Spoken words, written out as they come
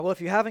Well, if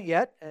you haven't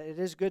yet, it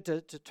is good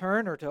to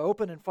turn or to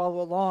open and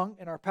follow along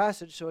in our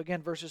passage. So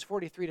again, verses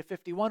 43 to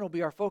 51 will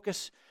be our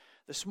focus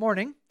this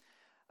morning.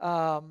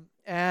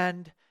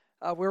 And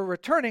we're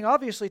returning,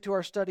 obviously, to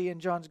our study in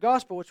John's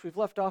Gospel, which we've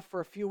left off for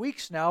a few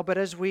weeks now. But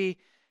as we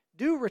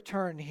do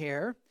return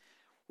here,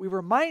 we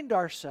remind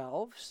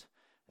ourselves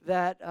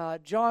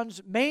that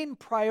John's main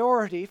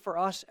priority for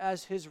us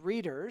as his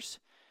readers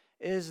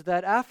is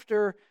that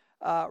after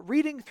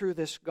reading through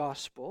this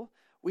Gospel,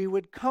 we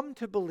would come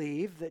to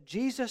believe that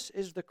Jesus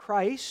is the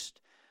Christ,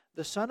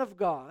 the Son of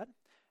God,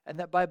 and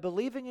that by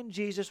believing in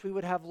Jesus we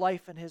would have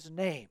life in His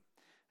name.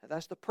 And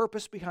that's the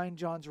purpose behind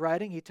John's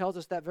writing. He tells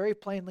us that very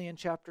plainly in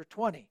chapter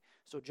 20.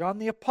 So John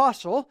the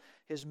Apostle,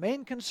 his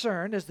main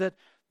concern is that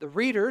the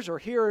readers or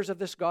hearers of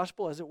this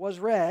gospel, as it was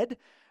read,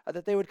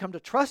 that they would come to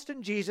trust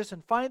in Jesus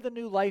and find the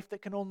new life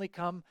that can only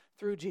come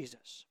through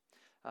Jesus.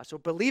 So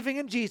believing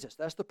in Jesus,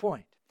 that's the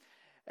point.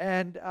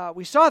 And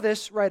we saw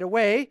this right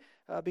away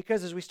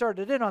because as we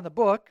started in on the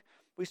book,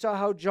 we saw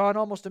how John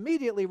almost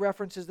immediately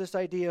references this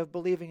idea of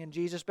believing in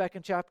Jesus back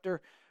in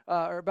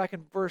back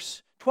in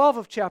verse 12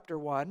 of chapter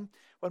 1,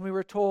 when we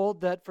were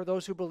told that for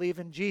those who believe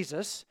in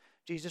Jesus,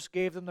 Jesus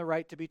gave them the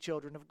right to be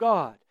children of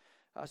God.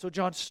 So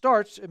John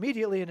starts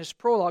immediately in his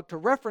prologue to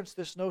reference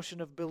this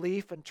notion of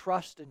belief and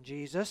trust in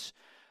Jesus,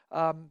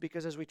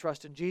 because as we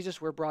trust in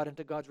Jesus, we're brought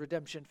into God's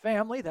redemption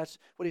family. That's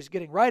what he's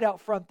getting right out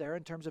front there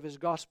in terms of his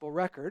gospel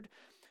record.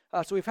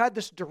 So we've had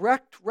this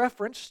direct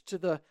reference to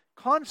the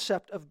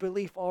concept of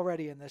belief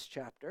already in this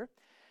chapter.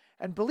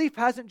 And belief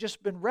hasn't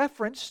just been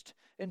referenced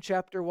in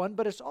chapter 1,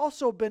 but it's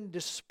also been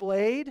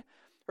displayed,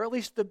 or at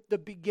least the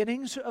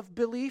beginnings of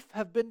belief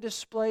have been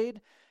displayed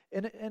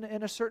in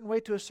a certain way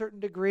to a certain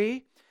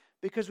degree,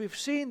 because we've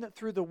seen that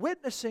through the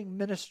witnessing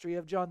ministry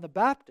of John the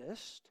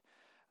Baptist,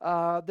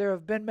 there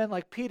have been men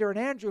like Peter and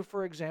Andrew,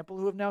 for example,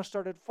 who have now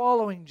started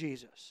following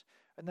Jesus.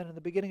 And then in the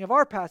beginning of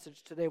our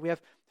passage today, we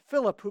have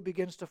Philip, who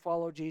begins to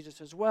follow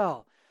Jesus as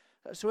well.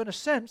 So in a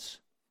sense,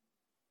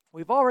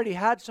 we've already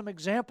had some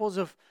examples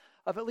of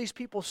at least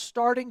people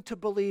starting to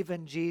believe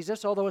in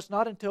Jesus, although it's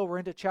not until we're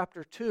into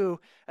chapter 2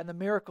 and the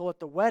miracle at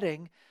the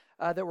wedding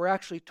that we're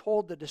actually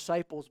told the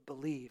disciples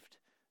believed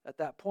at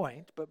that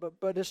point.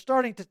 But it's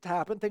starting to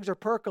happen. Things are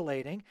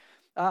percolating.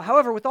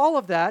 However, with all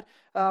of that,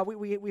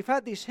 we've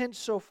had these hints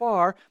so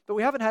far, but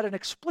we haven't had an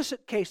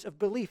explicit case of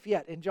belief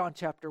yet in John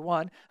chapter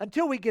 1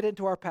 until we get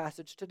into our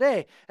passage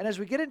today. And as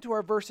we get into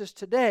our verses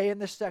today in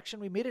this section,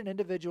 we meet an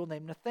individual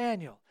named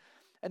Nathanael.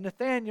 And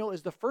Nathanael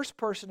is the first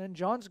person in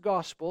John's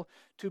gospel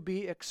to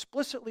be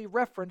explicitly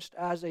referenced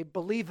as a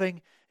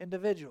believing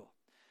individual.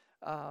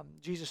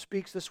 Jesus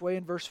speaks this way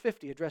in verse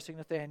 50, addressing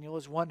Nathanael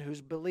as one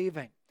who's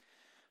believing.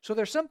 So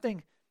there's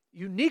something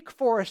unique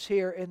for us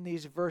here in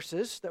these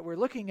verses that we're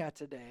looking at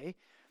today,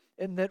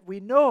 in that we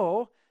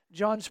know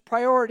John's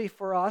priority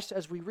for us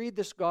as we read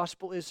this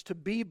gospel is to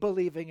be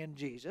believing in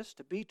Jesus,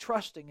 to be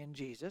trusting in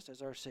Jesus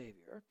as our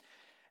Savior.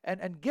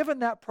 And given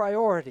that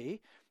priority,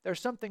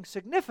 there's something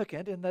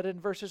significant in that in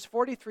verses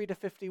 43 to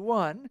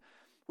 51,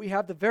 we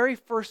have the very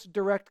first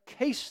direct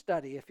case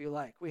study, if you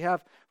like. We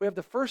have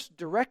the first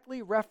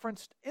directly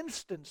referenced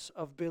instance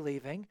of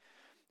believing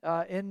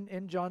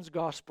in John's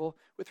gospel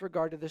with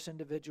regard to this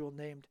individual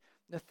named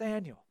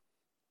Nathanael.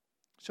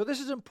 So this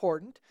is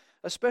important,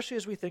 especially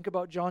as we think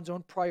about John's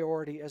own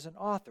priority as an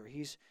author.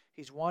 He's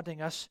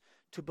wanting us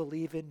to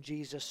believe in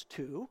Jesus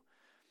too.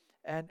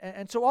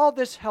 And so all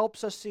this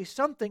helps us see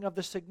something of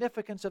the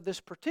significance of this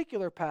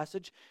particular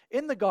passage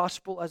in the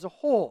gospel as a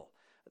whole.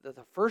 The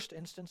first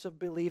instance of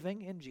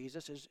believing in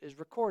Jesus is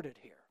recorded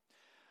here.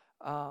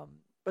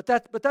 But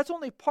that's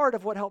only part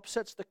of what helps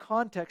sets the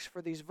context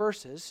for these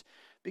verses,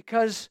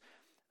 because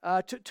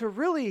to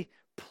really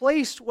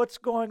place what's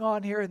going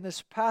on here in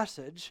this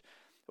passage,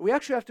 we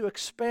actually have to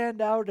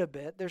expand out a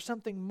bit. There's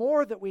something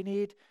more that we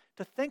need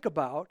to think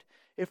about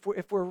if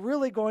we're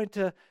really going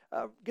to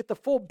get the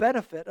full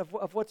benefit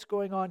of what's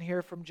going on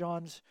here from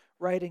John's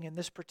writing in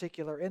this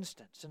particular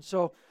instance. And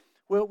so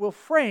we'll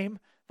frame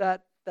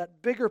that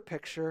bigger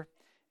picture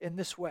in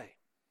this way.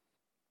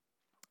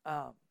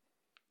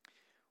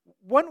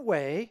 One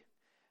way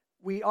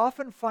we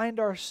often find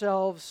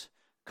ourselves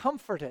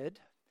comforted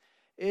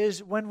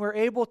is when we're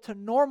able to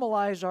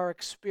normalize our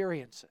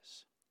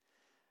experiences.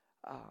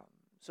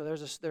 So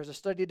there's a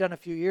study done a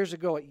few years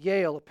ago at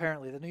Yale,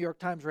 apparently. The New York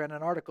Times ran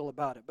an article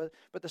about it.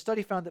 But the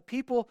study found that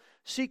people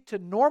seek to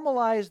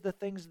normalize the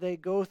things they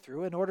go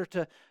through in order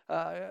to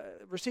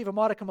receive a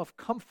modicum of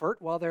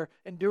comfort while they're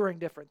enduring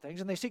different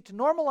things. And they seek to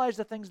normalize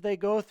the things they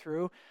go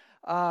through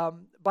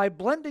by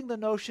blending the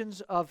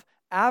notions of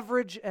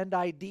average and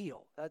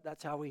ideal.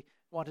 That's how we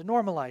want to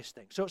normalize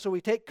things. So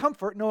we take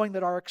comfort knowing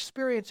that our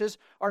experiences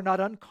are not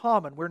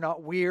uncommon. We're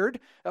not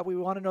weird. We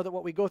want to know that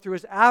what we go through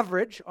is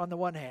average on the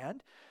one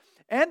hand.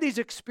 And these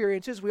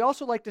experiences, we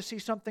also like to see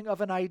something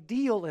of an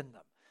ideal in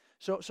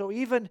them. So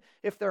even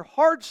if they're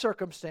hard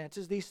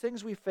circumstances, these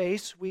things we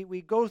face,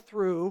 we go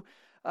through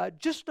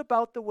just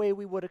about the way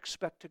we would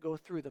expect to go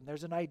through them.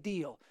 There's an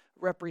ideal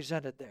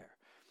represented there.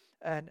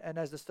 And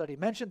as the study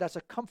mentioned, that's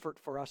a comfort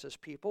for us as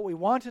people. We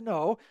want to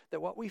know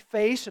that what we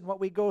face and what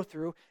we go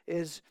through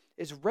is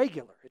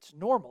regular. It's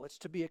normal. It's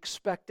to be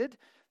expected.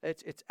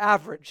 It's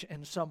average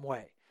in some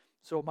way.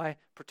 So my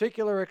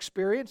particular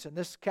experience in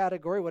this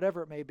category,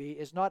 whatever it may be,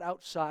 is not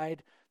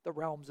outside the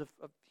realms of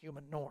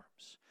human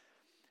norms.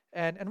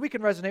 And we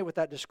can resonate with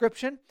that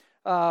description.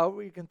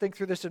 We can think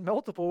through this in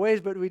multiple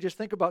ways, but we just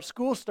think about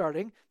school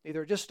starting.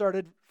 Either it just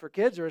started for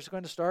kids or it's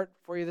going to start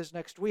for you this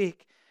next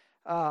week.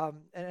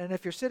 And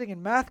if you're sitting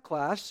in math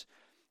class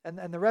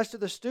and the rest of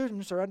the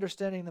students are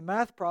understanding the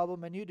math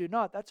problem and you do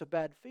not, that's a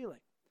bad feeling.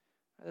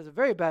 That's a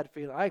very bad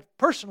feeling. I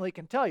personally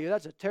can tell you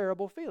that's a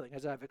terrible feeling,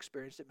 as I've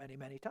experienced it many,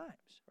 many times.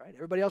 Right?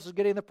 Everybody else is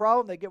getting the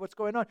problem. They get what's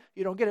going on.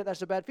 You don't get it.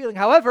 That's a bad feeling.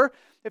 However,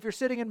 if you're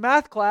sitting in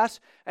math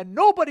class and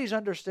nobody's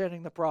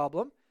understanding the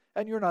problem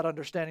and you're not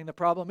understanding the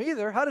problem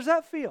either, how does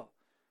that feel?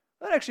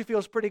 That actually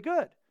feels pretty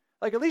good.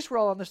 Like at least we're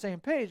all on the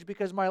same page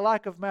because my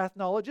lack of math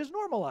knowledge is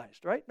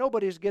normalized, right?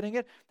 Nobody's getting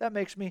it. That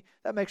makes me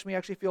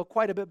actually feel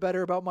quite a bit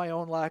better about my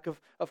own lack of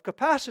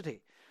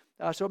capacity.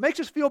 So it makes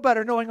us feel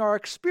better knowing our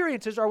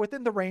experiences are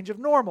within the range of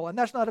normal, and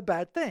that's not a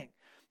bad thing.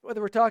 Whether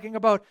we're talking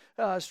about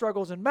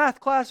struggles in math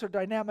class or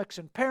dynamics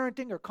in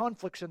parenting or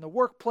conflicts in the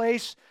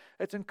workplace,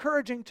 it's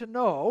encouraging to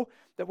know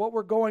that what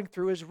we're going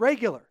through is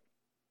regular.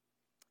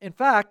 In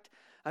fact,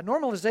 a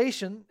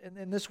normalization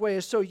in this way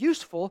is so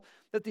useful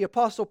that the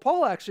Apostle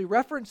Paul actually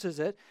references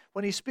it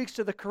when he speaks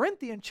to the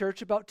Corinthian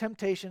church about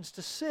temptations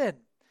to sin.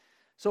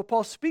 So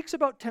Paul speaks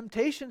about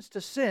temptations to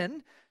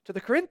sin to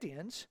the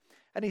Corinthians,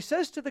 and he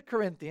says to the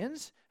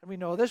Corinthians, and we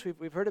know this,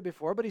 we've heard it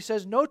before, but he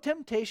says, no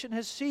temptation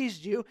has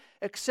seized you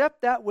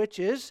except that which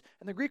is,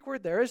 and the Greek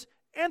word there is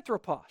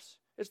anthropos.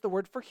 It's the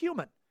word for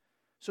human.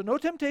 So no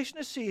temptation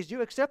has seized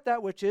you except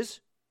that which is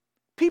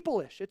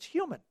people-ish. It's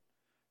human,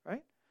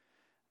 right?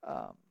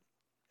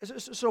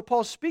 So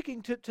Paul's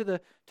speaking to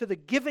the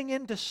giving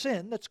in to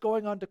sin that's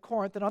going on to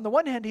Corinth, and on the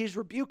one hand, he's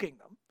rebuking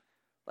them.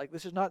 Like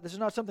this is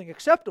not something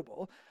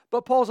acceptable,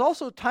 but Paul's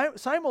also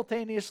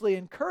simultaneously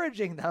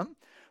encouraging them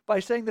by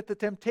saying that the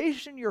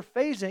temptation you're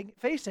facing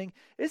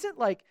isn't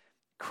like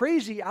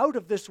crazy out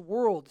of this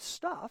world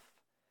stuff.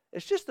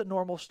 It's just the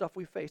normal stuff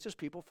we face as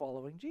people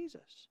following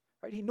Jesus.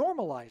 Right? He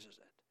normalizes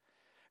it.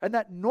 And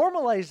that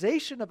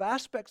normalization of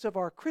aspects of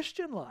our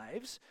Christian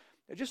lives,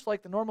 just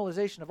like the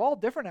normalization of all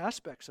different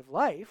aspects of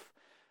life,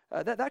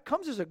 that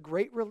comes as a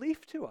great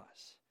relief to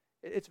us.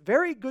 It's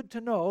very good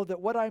to know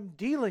that what I'm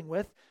dealing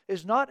with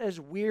is not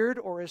as weird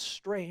or as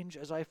strange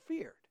as I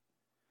feared.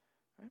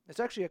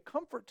 It's actually a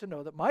comfort to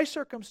know that my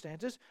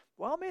circumstances,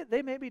 while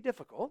they may be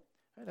difficult,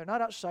 they're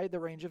not outside the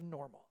range of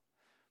normal.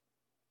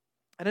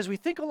 And as we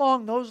think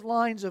along those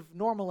lines of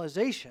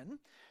normalization,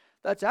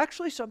 that's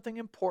actually something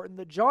important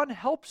that John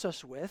helps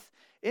us with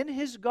in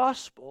his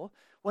gospel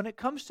when it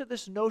comes to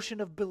this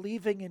notion of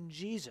believing in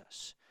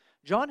Jesus.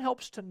 John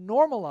helps to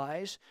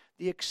normalize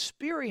the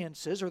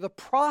experiences or the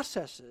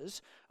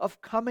processes of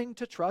coming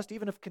to trust,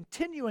 even of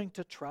continuing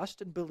to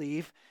trust and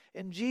believe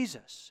in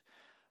Jesus.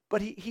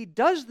 But he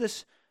does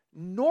this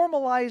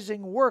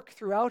normalizing work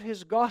throughout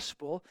his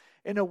gospel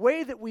in a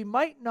way that we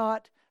might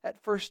not at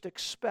first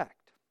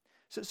expect.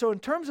 So in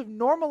terms of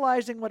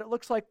normalizing what it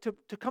looks like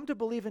to come to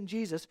believe in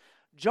Jesus,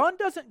 John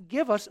doesn't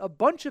give us a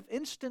bunch of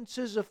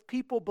instances of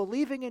people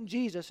believing in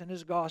Jesus in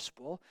his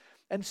gospel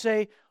and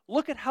say,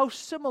 look at how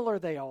similar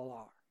they all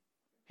are.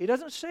 He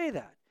doesn't say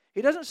that.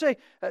 He doesn't say,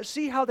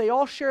 see how they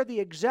all share the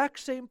exact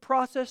same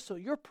process, so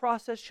your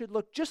process should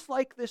look just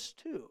like this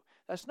too.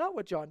 That's not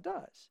what John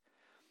does.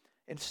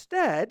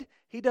 Instead,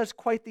 he does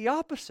quite the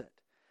opposite.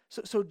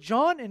 So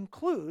John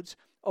includes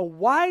a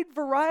wide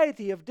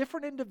variety of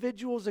different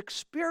individuals'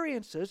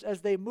 experiences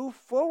as they move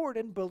forward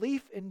in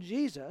belief in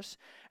Jesus.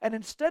 And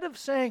instead of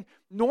saying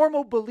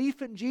normal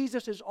belief in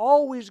Jesus is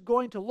always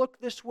going to look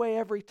this way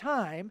every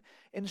time,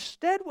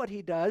 instead what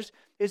he does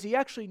is he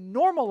actually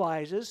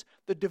normalizes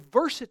the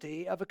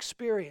diversity of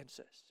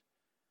experiences.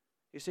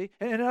 You see?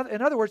 In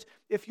other words,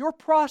 if your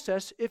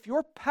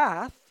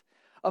path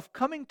of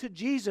coming to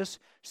Jesus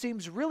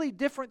seems really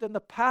different than the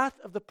path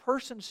of the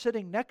person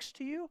sitting next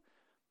to you,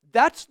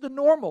 that's the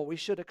normal we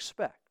should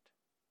expect.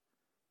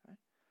 Right?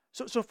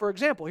 So for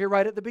example, here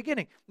right at the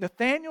beginning,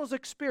 Nathanael's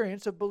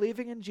experience of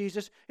believing in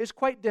Jesus is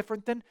quite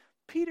different than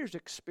Peter's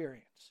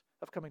experience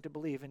of coming to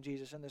believe in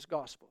Jesus in this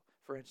gospel,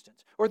 for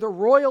instance. Or the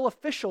royal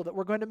official that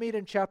we're going to meet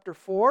in chapter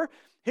 4,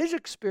 his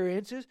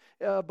experiences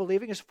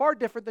believing is far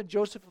different than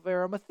Joseph of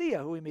Arimathea,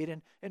 who we meet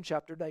in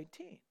chapter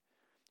 19.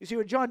 You see,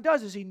 what John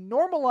does is he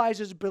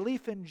normalizes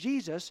belief in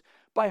Jesus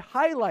by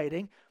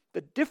highlighting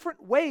the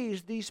different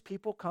ways these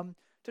people come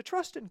to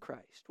trust in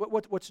Christ.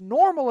 What's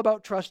normal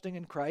about trusting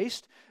in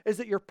Christ is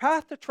that your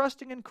path to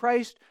trusting in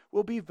Christ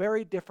will be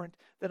very different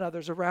than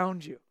others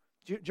around you.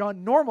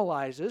 John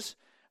normalizes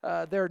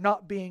their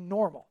not being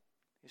normal,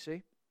 you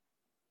see,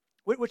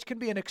 which can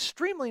be an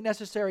extremely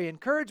necessary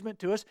encouragement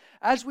to us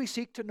as we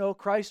seek to know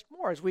Christ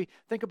more, as we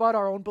think about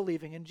our own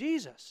believing in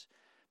Jesus.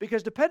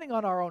 Because depending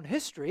on our own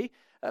history,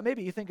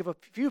 maybe you think of a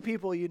few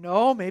people you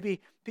know,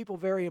 maybe people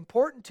very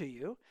important to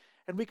you,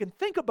 and we can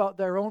think about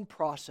their own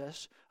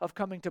process of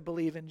coming to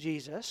believe in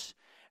Jesus,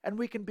 and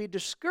we can be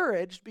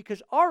discouraged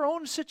because our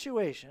own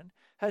situation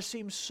has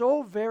seemed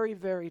so very,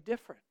 very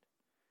different.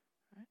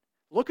 Right?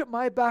 Look at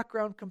my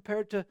background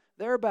compared to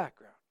their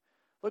background.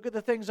 Look at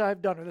the things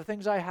I've done or the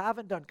things I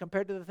haven't done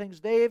compared to the things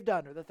they've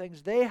done or the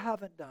things they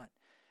haven't done.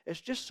 It's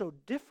just so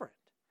different.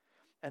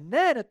 And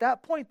then at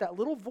that point, that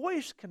little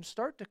voice can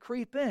start to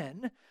creep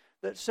in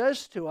that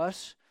says to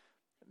us,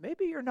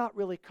 maybe you're not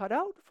really cut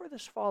out for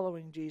this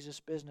following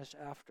Jesus business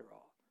after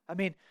all. I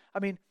mean,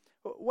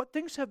 what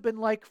things have been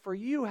like for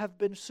you have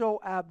been so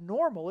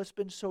abnormal. It's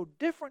been so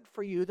different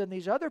for you than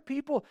these other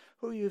people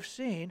who you've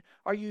seen.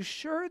 Are you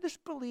sure this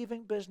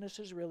believing business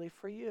is really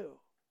for you?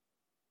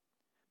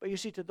 But you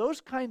see, to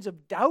those kinds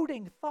of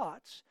doubting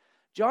thoughts,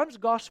 John's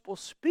gospel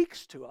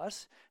speaks to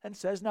us and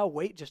says, now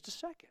wait just a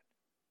second.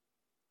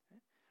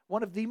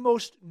 One of the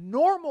most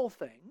normal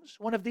things,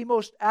 one of the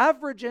most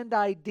average and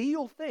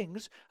ideal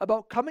things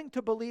about coming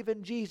to believe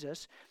in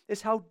Jesus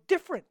is how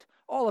different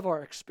all of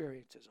our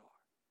experiences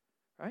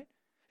are, right?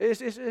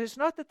 It's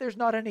not that there's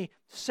not any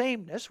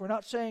sameness. We're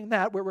not saying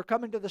that. We're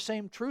coming to the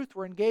same truth.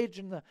 We're engaged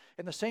in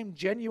the same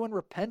genuine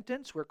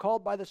repentance. We're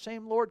called by the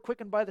same Lord,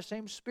 quickened by the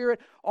same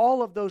Spirit.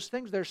 All of those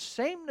things. There's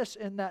sameness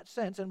in that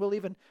sense, and we'll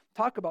even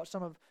talk about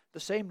some of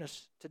the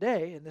sameness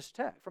today in this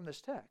from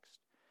this text.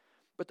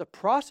 But the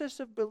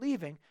process of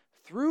believing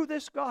through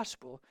this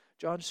gospel,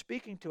 John's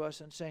speaking to us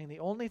and saying the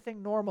only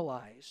thing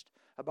normalized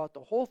about the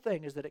whole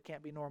thing is that it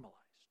can't be normalized.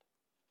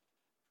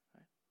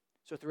 Right?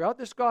 So throughout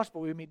this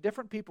gospel, we meet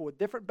different people with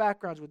different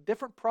backgrounds, with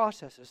different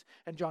processes.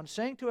 And John's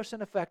saying to us,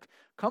 in effect,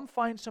 come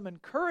find some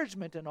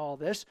encouragement in all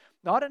this,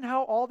 not in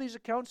how all these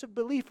accounts of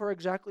belief are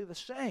exactly the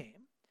same,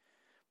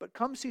 but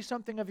come see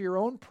something of your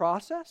own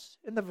process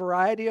in the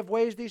variety of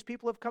ways these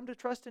people have come to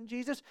trust in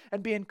Jesus,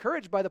 and be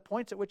encouraged by the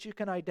points at which you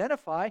can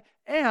identify.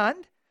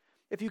 And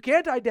if you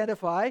can't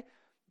identify,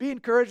 be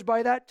encouraged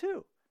by that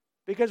too,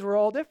 because we're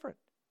all different.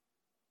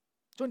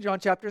 So in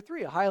John chapter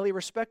 3, a highly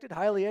respected,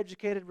 highly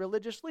educated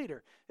religious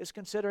leader is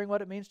considering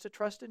what it means to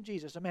trust in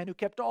Jesus, a man who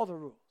kept all the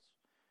rules.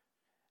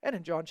 And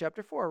in John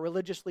chapter 4, a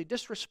religiously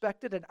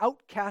disrespected and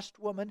outcast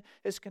woman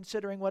is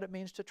considering what it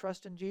means to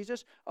trust in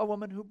Jesus, a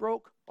woman who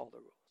broke all the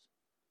rules.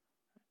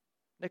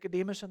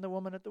 Nicodemus and the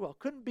woman at the well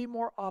couldn't be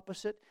more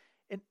opposite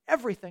in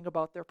everything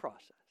about their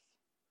process.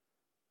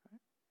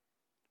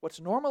 What's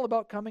normal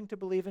about coming to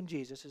believe in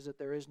Jesus is that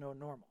there is no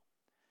normal.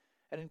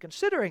 And in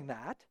considering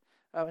that,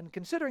 and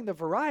considering the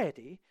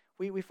variety,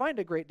 we find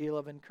a great deal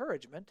of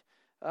encouragement,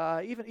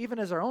 even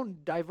as our own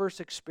diverse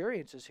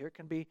experiences here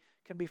can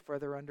be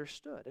further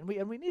understood. And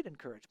we need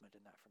encouragement in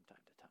that from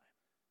time to time.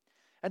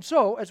 And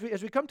so,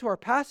 as we come to our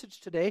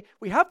passage today,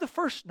 we have the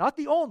first, not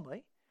the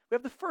only, we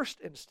have the first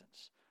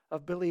instance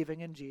of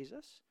believing in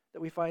Jesus that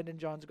we find in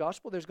John's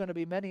gospel. There's going to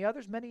be many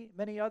others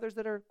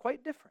that are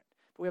quite different.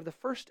 But we have the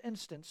first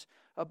instance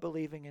of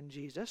believing in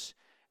Jesus,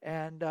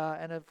 and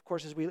of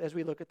course, as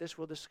we look at this,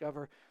 we'll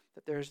discover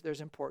that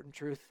there's important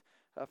truth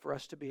for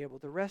us to be able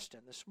to rest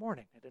in this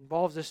morning. It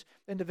involves this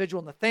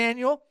individual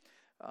Nathanael,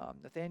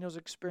 Nathanael's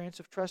experience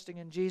of trusting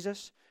in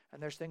Jesus,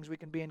 and there's things we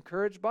can be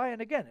encouraged by.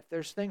 And again, if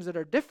there's things that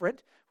are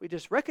different, we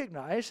just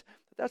recognize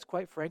that that's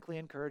quite frankly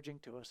encouraging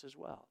to us as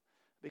well,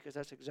 because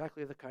that's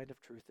exactly the kind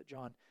of truth that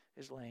John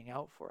is laying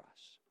out for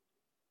us.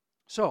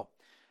 So,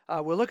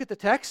 we'll look at the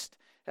text.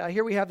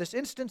 Here we have this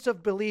instance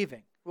of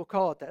believing. We'll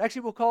call it that.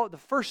 Actually, we'll call it the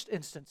first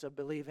instance of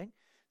believing.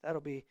 That'll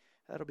be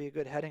a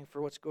good heading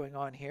for what's going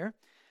on here.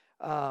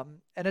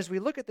 And as we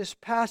look at this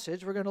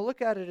passage, we're going to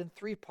look at it in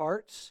three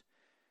parts.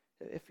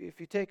 If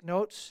you take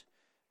notes,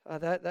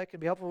 that can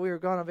be helpful. We were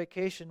gone on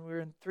vacation. We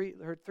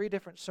heard three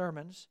different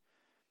sermons.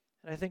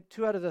 And I think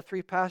 2 out of the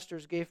 3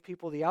 pastors gave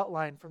people the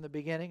outline from the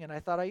beginning, and I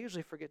thought I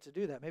usually forget to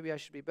do that. Maybe I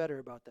should be better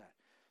about that.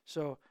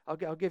 So I'll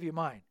give you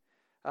mine.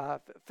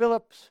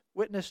 Philip's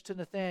witness to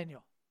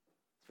Nathanael.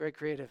 It's very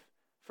creative.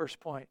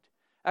 First point.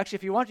 Actually,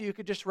 if you want to, you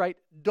could just write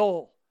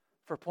dull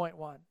for point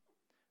 1.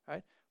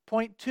 Right?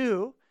 Point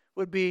 2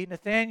 would be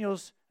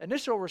Nathanael's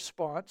initial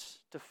response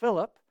to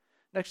Philip.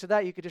 Next to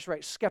that, you could just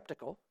write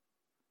skeptical.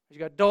 You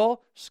got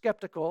dull,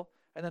 skeptical,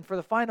 and then for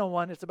the final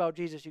one, it's about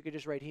Jesus. You could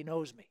just write, he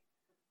knows me.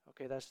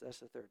 Okay, that's the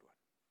third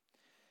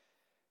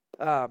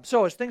one.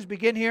 So as things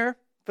begin here,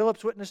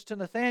 Philip's witness to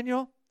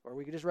Nathanael, or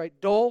we could just write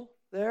dull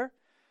there.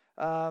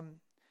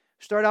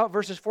 Start out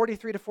verses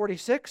 43 to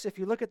 46. If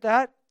you look at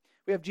that,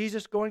 we have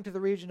Jesus going to the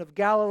region of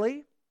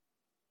Galilee.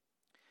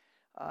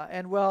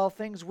 And while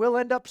things will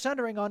end up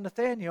centering on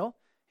Nathanael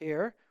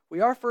here,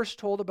 we are first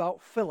told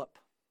about Philip.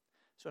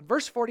 So in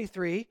verse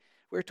 43,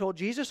 we're told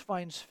Jesus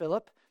finds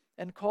Philip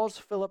and calls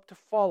Philip to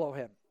follow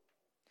him.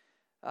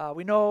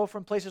 We know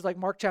from places like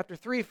Mark chapter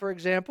 3, for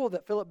example,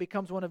 that Philip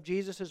becomes one of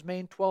Jesus'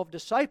 main 12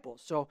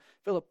 disciples. So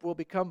Philip will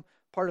become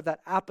part of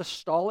that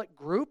apostolic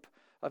group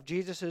of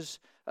Jesus'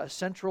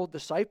 central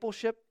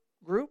discipleship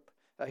group.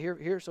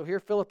 So here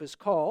Philip is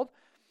called.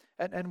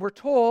 And we're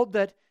told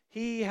that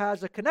he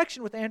has a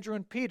connection with Andrew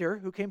and Peter,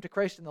 who came to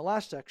Christ in the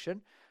last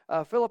section.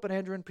 Philip and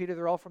Andrew and Peter,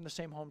 they're all from the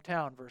same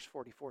hometown, verse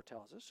 44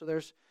 tells us. So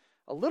there's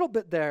a little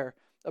bit there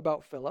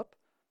about Philip.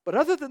 But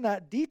other than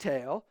that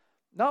detail,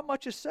 not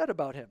much is said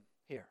about him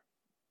here.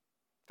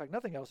 In fact,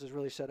 nothing else is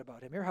really said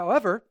about him here.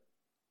 However,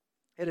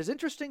 it is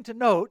interesting to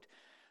note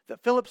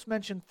that Philip's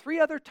mentioned 3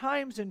 other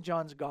times in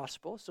John's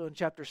Gospel. So in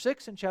chapter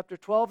 6, in chapter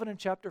 12, and in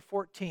chapter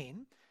 14.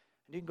 And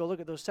you can go look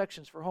at those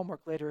sections for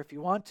homework later if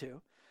you want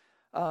to.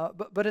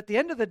 But at the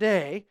end of the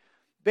day,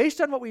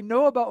 based on what we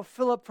know about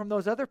Philip from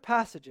those other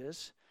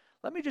passages,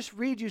 let me just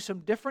read you some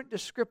different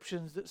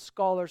descriptions that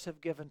scholars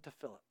have given to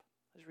Philip.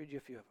 Let's read you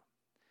a few of them.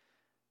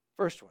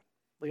 First one,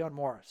 Leon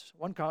Morris.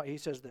 He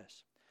says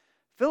this: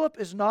 Philip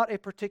is not a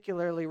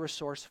particularly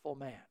resourceful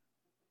man.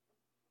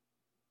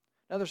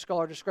 Another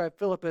scholar described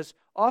Philip as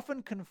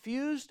often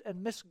confused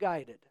and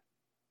misguided.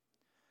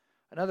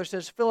 Another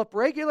says Philip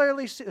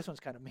regularly, this one's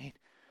kind of mean.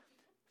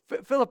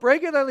 Philip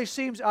regularly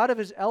seems out of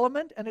his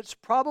element, and it's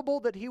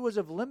probable that he was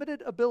of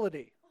limited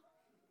ability.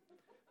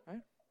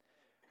 Right?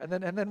 And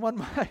then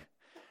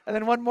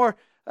one more.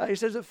 He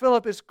says that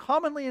Philip is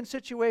commonly in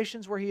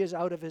situations where he is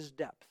out of his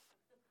depth.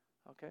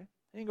 Okay,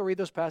 you can go read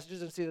those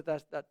passages and see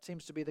that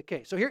seems to be the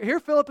case. So here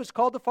Philip is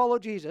called to follow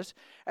Jesus,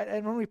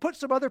 and when we put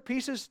some other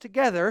pieces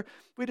together,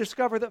 we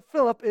discover that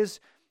Philip is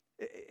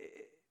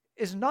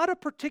not a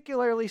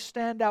particularly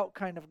standout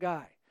kind of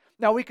guy.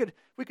 Now we could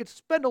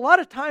spend a lot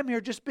of time here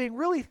just being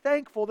really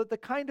thankful that the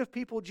kind of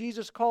people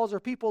Jesus calls are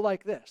people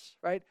like this,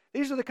 right?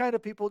 These are the kind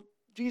of people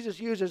Jesus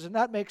uses, and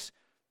that makes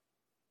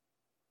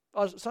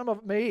some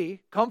of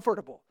me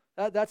comfortable.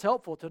 That's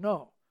helpful to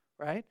know,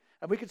 right?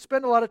 And we could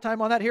spend a lot of time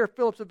on that here.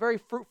 Philip's a very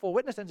fruitful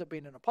witness, ends up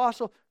being an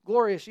apostle.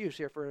 Glorious use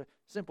here for a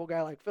simple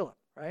guy like Philip,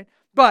 right?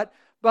 But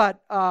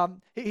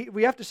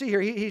we have to see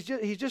here, he's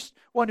just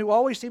one who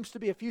always seems to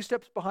be a few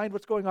steps behind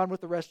what's going on with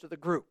the rest of the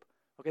group.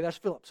 Okay, that's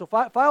Philip. So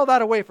file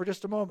that away for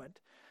just a moment.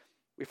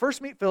 We first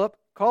meet Philip,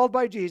 called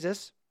by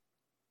Jesus,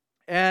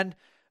 and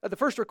the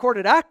first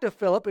recorded act of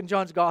Philip in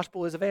John's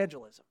Gospel is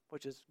evangelism,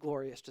 which is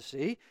glorious to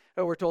see.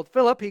 We're told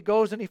Philip, he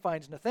goes and he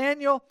finds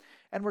Nathanael,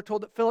 and we're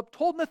told that Philip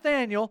told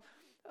Nathanael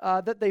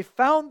that they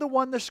found the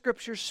one the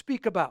Scriptures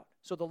speak about.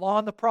 So the law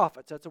and the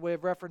prophets, that's a way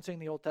of referencing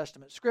the Old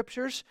Testament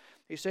Scriptures.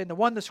 He's saying the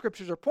one the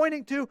Scriptures are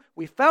pointing to,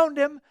 we found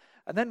him.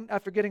 And then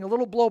after getting a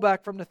little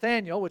blowback from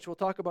Nathanael, which we'll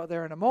talk about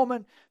there in a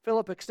moment,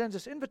 Philip extends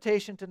this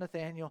invitation to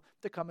Nathanael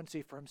to come and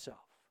see for himself.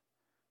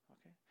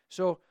 Okay.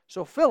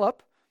 So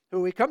Philip,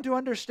 who we come to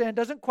understand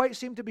doesn't quite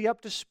seem to be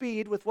up to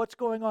speed with what's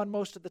going on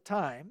most of the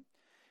time,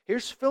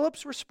 here's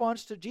Philip's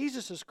response to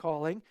Jesus'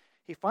 calling.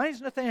 He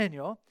finds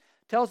Nathanael,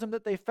 tells him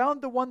that they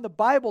found the one the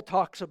Bible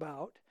talks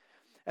about,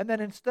 and then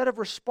instead of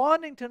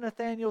responding to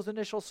Nathanael's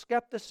initial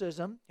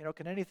skepticism,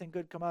 can anything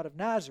good come out of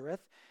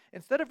Nazareth,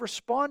 instead of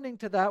responding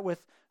to that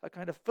with a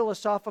kind of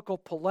philosophical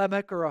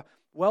polemic or a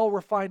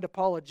well-refined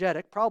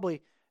apologetic, probably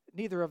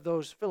neither of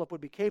those Philip would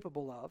be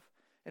capable of,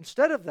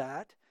 instead of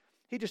that,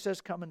 he just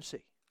says, come and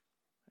see,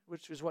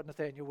 which is what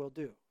Nathanael will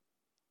do.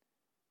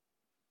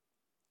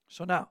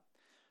 So now,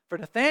 for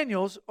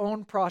Nathanael's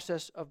own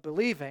process of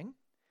believing,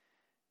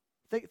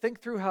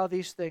 think through how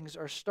these things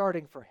are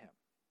starting for him.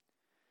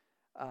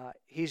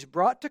 He's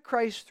brought to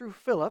Christ through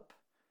Philip,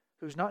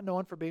 who's not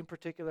known for being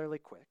particularly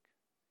quick.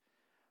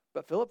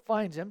 But Philip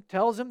finds him,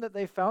 tells him that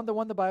they found the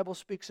one the Bible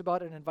speaks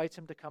about, and invites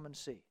him to come and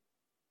see.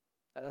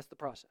 That's the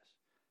process.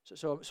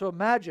 So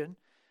imagine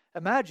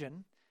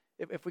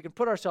if we can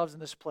put ourselves in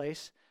this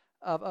place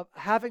of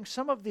having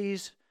some of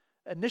these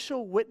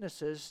initial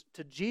witnesses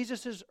to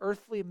Jesus'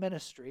 earthly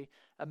ministry.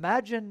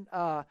 Imagine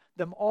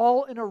them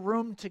all in a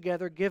room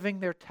together giving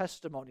their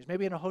testimonies,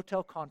 maybe in a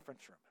hotel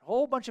conference room. A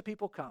whole bunch of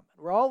people come.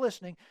 We're all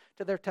listening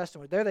to their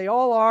testimony. There they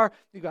all are.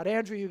 You got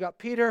Andrew, you got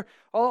Peter,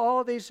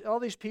 all these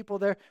people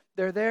there.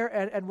 They're there,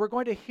 and we're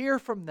going to hear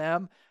from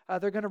them.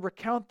 They're going to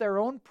recount their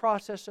own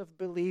process of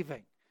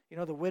believing.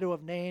 The widow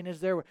of Nain is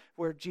there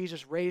where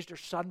Jesus raised her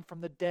son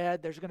from the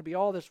dead. There's going to be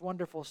all this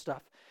wonderful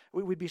stuff.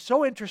 We'd be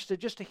so interested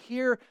just to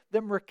hear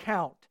them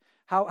recount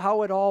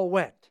how it all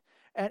went.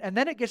 And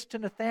then it gets to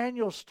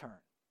Nathanael's turn,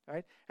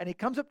 right? And he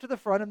comes up to the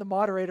front and the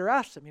moderator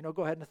asks him,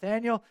 go ahead,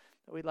 Nathanael,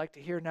 we'd like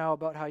to hear now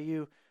about how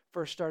you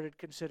first started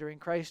considering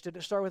Christ. Did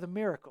it start with a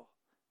miracle?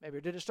 Maybe,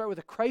 or did it start with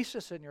a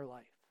crisis in your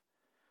life?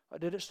 Or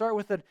did it start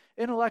with an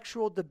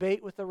intellectual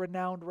debate with a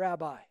renowned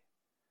rabbi?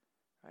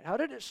 Right, how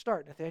did it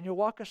start? Nathanael,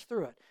 walk us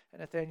through it.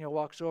 And Nathanael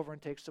walks over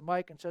and takes the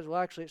mic and says,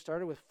 well, actually, it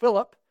started with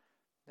Philip.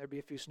 There'd be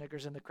a few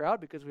snickers in the crowd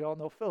because we all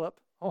know Philip.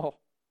 Oh,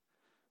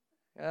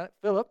 yeah,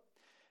 Philip.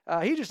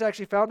 He just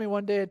actually found me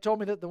one day and told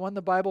me that the one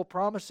the Bible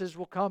promises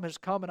will come has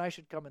come and I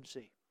should come and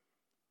see.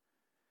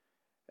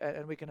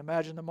 And we can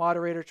imagine the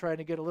moderator trying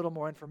to get a little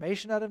more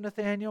information out of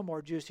Nathanael,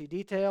 more juicy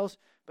details.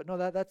 But no,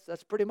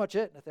 that's pretty much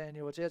it,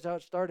 Nathanael. That's how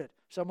it started.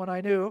 Someone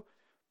I knew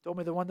told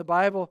me the one the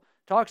Bible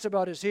talks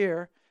about is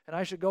here, and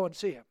I should go and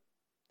see him.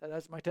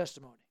 That's my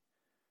testimony.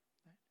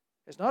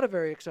 It's not a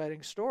very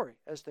exciting story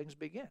as things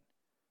begin.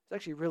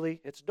 It's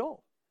actually it's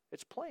dull.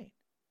 It's plain.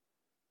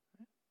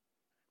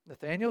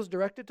 Nathanael's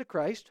directed to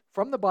Christ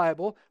from the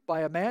Bible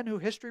by a man who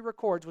history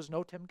records was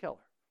no Tim Keller.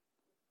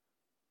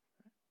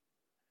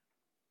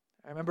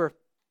 I remember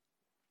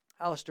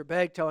Alistair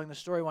Begg telling the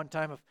story one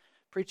time of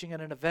preaching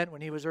at an event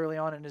when he was early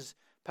on in his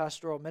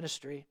pastoral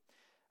ministry.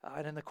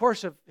 And in the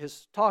course of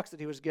his talks that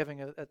he was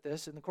giving at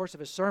this, in the course of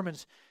his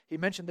sermons, he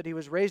mentioned that he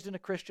was raised in a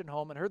Christian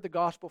home and heard the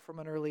gospel from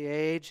an early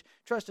age,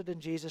 trusted in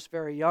Jesus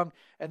very young.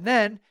 And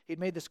then he'd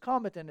made this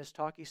comment in his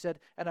talk. He said,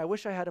 and I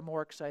wish I had a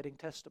more exciting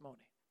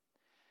testimony.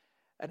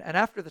 And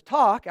after the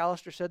talk,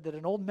 Alistair said that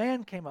an old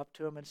man came up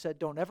to him and said,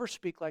 don't ever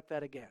speak like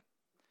that again.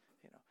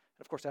 And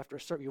of course, after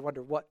a sermon, you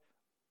wonder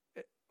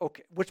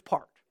which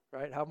part,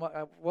 right?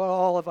 What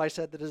all have I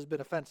said that has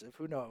been offensive?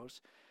 Who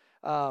knows?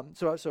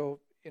 So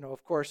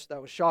of course,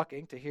 that was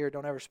shocking to hear,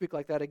 don't ever speak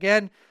like that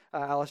again.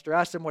 Alistair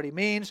asked him what he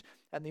means,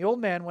 and the old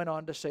man went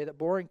on to say that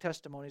boring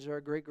testimonies are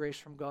a great grace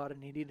from God,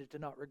 and he needed to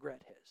not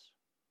regret his.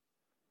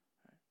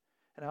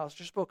 And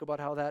Alistair spoke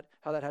about how that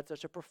had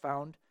such a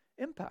profound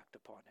impact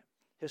upon him.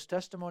 His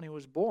testimony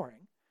was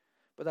boring,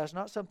 but that's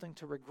not something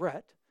to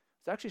regret.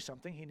 It's actually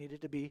something he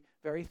needed to be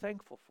very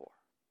thankful for.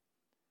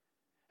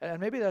 And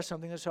maybe that's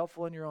something that's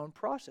helpful in your own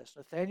process.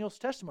 Nathanael's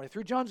testimony.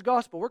 Through John's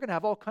gospel, we're going to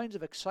have all kinds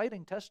of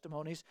exciting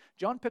testimonies.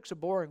 John picks a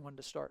boring one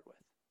to start with.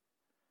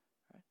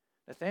 Right?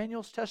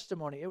 Nathanael's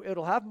testimony,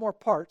 it'll have more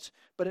parts,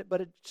 but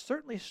it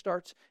certainly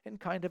starts in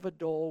kind of a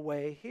dull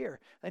way here.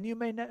 And you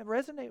may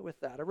resonate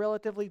with that, a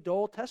relatively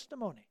dull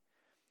testimony.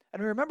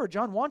 And remember,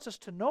 John wants us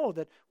to know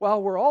that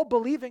while we're all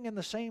believing in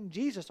the same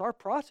Jesus, our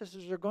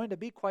processes are going to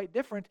be quite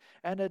different,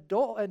 and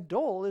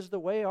dull is the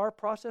way our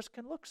process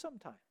can look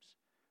sometimes.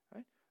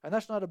 And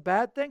that's not a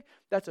bad thing.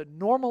 That's a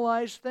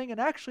normalized thing.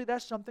 And actually,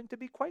 that's something to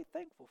be quite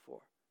thankful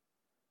for.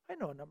 I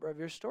know a number of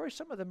your stories.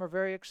 Some of them are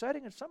very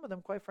exciting, and some of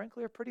them, quite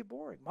frankly, are pretty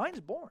boring. Mine's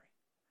boring.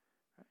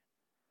 Right?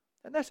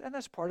 And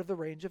that's part of the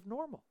range of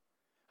normal.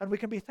 And we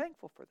can be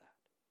thankful for that.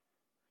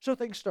 So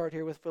things start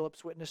here with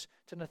Philip's witness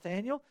to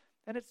Nathanael,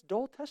 and it's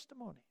dull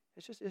testimony.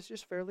 It's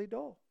just fairly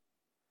dull.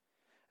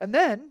 And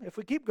then, if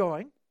we keep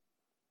going,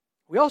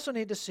 we also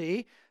need to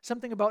see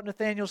something about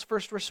Nathanael's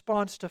first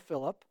response to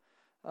Philip.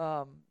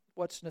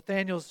 What's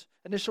Nathanael's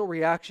initial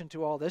reaction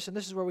to all this? And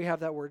this is where we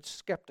have that word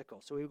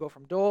skeptical. So we go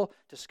from dull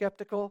to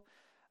skeptical.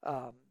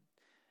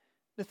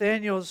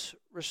 Nathanael's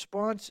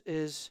response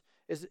his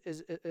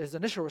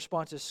initial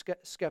response is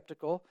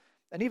skeptical.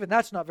 And even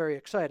that's not very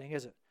exciting,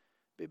 is it?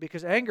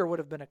 Because anger would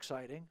have been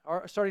exciting.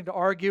 Starting to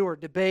argue or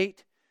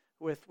debate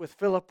with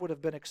Philip would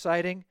have been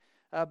exciting.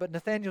 But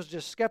Nathanael's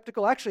just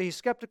skeptical. Actually, he's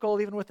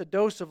skeptical even with a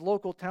dose of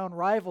local town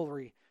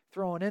rivalry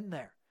thrown in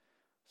there.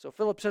 So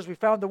Philip says, we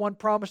found the one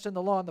promised in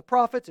the law and the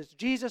prophets. It's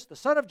Jesus, the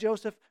son of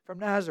Joseph from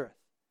Nazareth.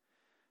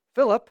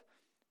 Philip,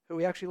 who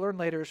we actually learn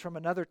later is from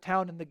another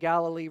town in the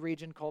Galilee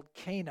region called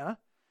Cana,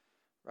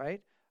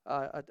 right?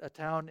 A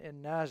town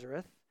in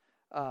Nazareth.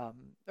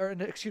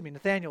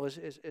 Nathanael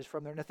is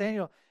from there.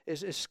 Nathanael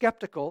is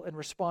skeptical in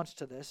response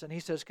to this, and he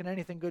says, can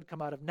anything good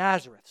come out of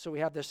Nazareth? So we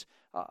have this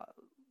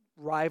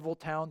rival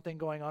town thing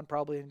going on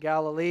probably in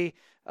Galilee.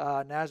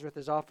 Nazareth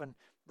is often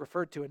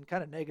referred to in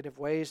kind of negative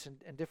ways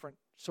in different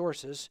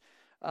sources.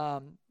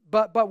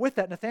 But with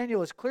that,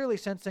 Nathanael is clearly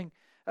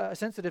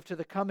sensitive to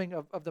the coming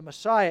of the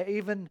Messiah,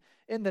 even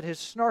in that his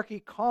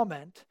snarky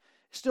comment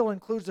still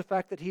includes the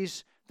fact that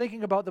he's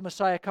thinking about the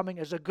Messiah coming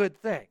as a good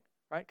thing,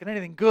 right? Can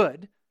anything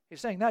good,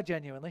 he's saying that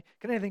genuinely,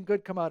 can anything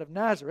good come out of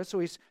Nazareth? So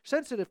he's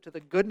sensitive to the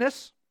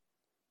goodness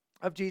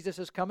of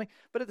Jesus' coming,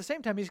 but at the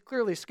same time, he's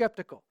clearly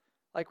skeptical.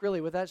 Like,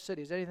 really, with that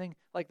city, is anything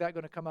like that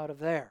going to come out of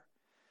there?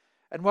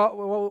 And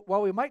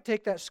while we might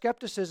take that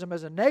skepticism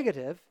as a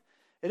negative,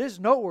 it is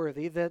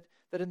noteworthy that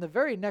in the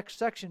very next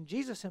section,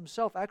 Jesus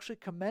himself actually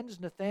commends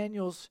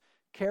Nathanael's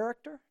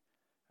character,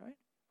 right?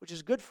 Which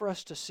is good for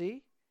us to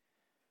see.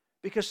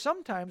 Because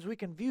sometimes we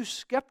can view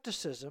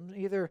skepticism,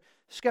 either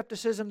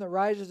skepticism that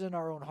rises in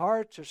our own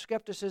hearts or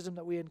skepticism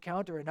that we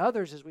encounter in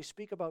others as we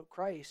speak about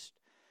Christ.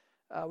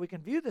 We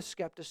can view this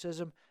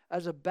skepticism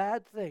as a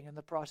bad thing in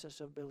the process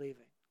of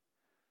believing.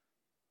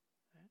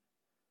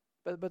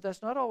 But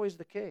that's not always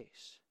the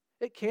case.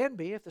 It can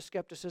be if the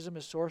skepticism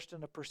is sourced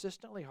in a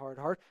persistently hard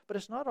heart, but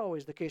it's not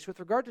always the case. With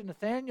regard to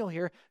Nathanael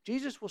here,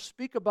 Jesus will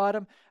speak about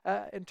him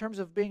in terms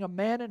of being a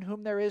man in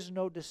whom there is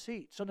no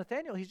deceit. So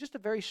Nathanael, he's just a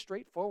very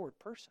straightforward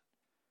person.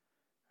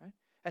 Right?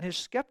 And his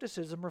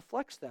skepticism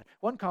reflects that.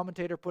 One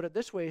commentator put it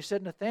this way. He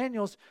said,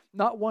 Nathanael's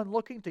not one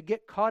looking to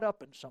get caught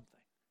up in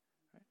something.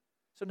 Right?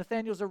 So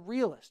Nathanael's a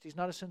realist. He's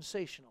not a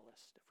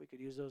sensationalist, if we could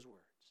use those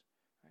words.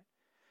 Right?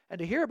 And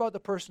to hear about the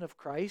person of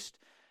Christ,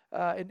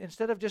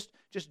 instead of just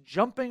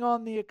jumping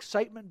on the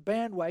excitement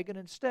bandwagon,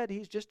 instead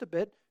he's just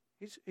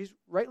he's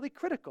rightly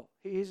critical.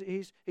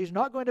 He's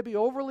not going to be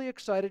overly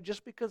excited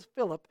just because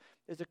Philip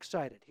is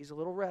excited. He's a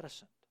little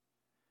reticent.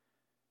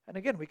 And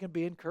again, we can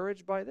be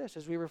encouraged by this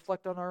as we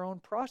reflect on our own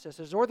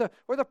processes or the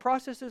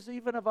processes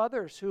even of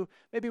others who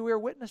maybe we're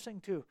witnessing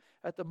to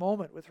at the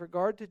moment with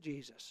regard to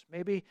Jesus.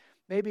 Maybe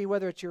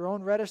whether it's your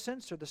own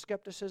reticence or the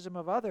skepticism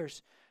of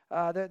others,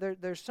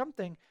 there's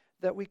something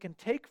that we can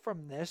take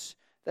from this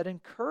that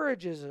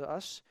encourages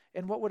us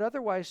in what would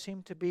otherwise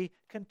seem to be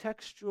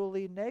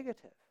contextually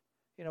negative.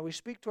 We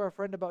speak to our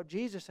friend about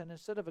Jesus, and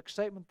instead of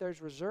excitement,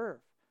 there's reserve.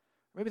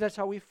 Maybe that's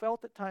how we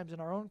felt at times in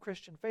our own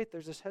Christian faith.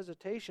 There's this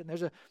hesitation.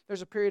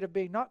 There's a period of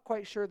being not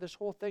quite sure this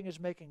whole thing is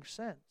making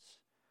sense.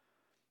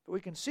 But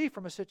we can see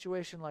from a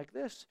situation like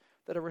this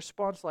that a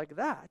response like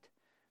that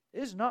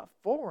is not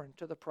foreign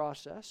to the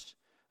process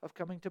of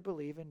coming to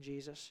believe in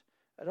Jesus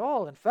at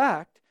all. In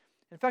fact,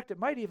 it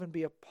might even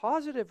be a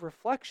positive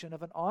reflection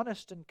of an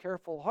honest and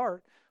careful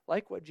heart,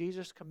 like what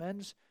Jesus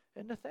commends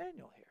in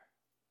Nathanael here.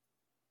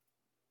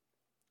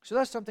 So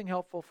that's something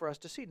helpful for us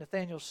to see.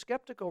 Nathanael's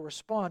skeptical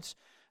response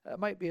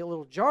might be a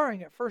little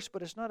jarring at first,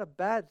 but it's not a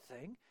bad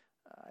thing.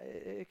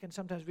 It can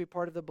sometimes be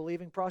part of the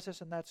believing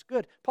process, and that's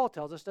good. Paul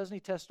tells us, doesn't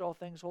he, test all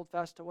things, hold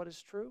fast to what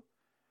is true?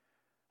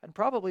 And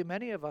probably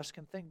many of us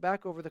can think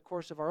back over the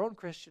course of our own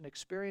Christian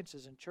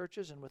experiences in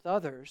churches and with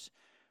others,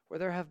 where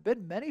there have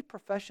been many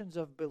professions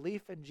of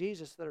belief in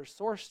Jesus that are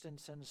sourced in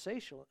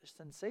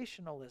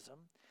sensationalism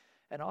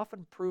and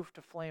often prove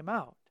to flame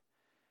out.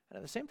 And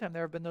at the same time,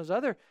 there have been those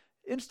other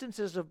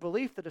instances of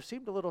belief that have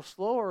seemed a little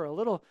slower, a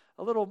little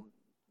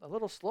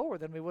slower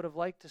than we would have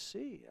liked to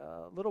see,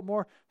 a little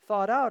more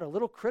thought out, a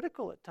little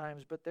critical at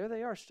times, but there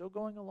they are, still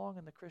going along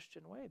in the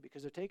Christian way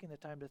because they're taking the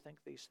time to think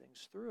these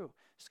things through.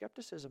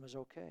 Skepticism is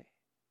okay.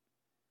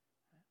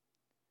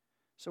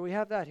 So we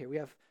have that here. We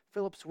have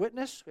Philip's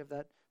witness. We have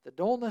the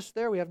dullness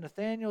there. We have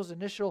Nathanael's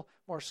initial,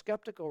 more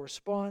skeptical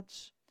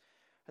response.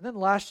 And then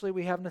lastly,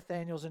 we have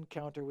Nathanael's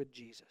encounter with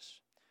Jesus.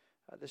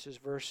 This is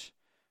verse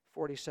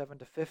 47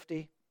 to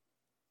 50.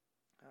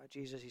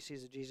 He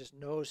sees that Jesus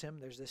knows him.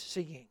 There's this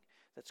seeing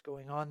that's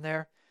going on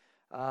there.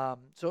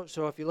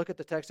 So if you look at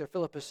the text there,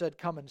 Philip has said,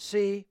 "Come and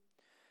see."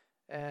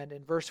 And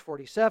in verse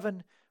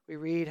 47, we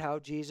read how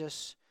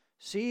Jesus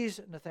sees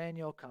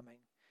Nathanael coming.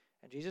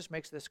 And Jesus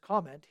makes this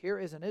comment, "Here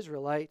is an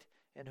Israelite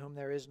in whom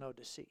there is no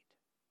deceit."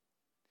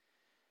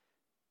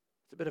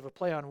 It's a bit of a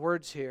play on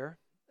words here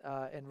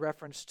in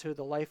reference to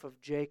the life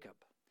of Jacob.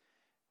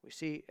 We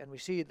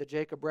see the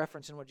Jacob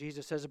reference in what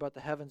Jesus says about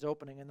the heavens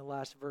opening in the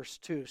last verse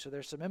 2. So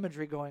there's some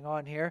imagery going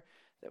on here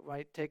that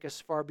might take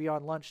us far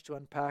beyond lunch to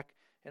unpack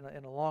in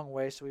a long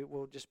way. So we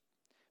will just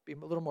be a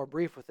little more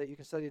brief with it. You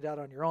can study that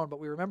on your own. But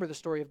we remember the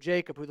story of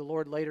Jacob, who the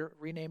Lord later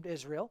renamed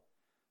Israel.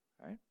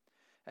 Right?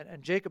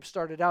 And Jacob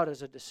started out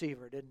as a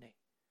deceiver, didn't he?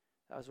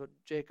 That was what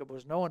Jacob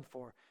was known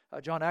for.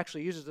 John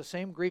actually uses the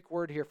same Greek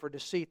word here for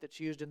deceit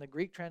that's used in the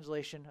Greek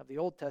translation of the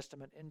Old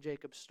Testament in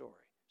Jacob's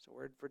story. It's a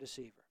word for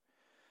deceiver.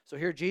 So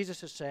here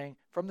Jesus is saying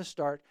from the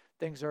start,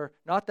 things are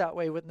not that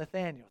way with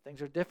Nathanael.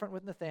 Things are different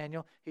with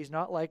Nathanael. He's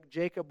not like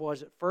Jacob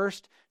was at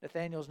first.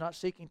 Nathanael's not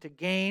seeking to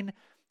gain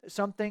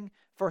something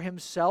for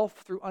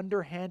himself through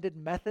underhanded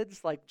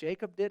methods like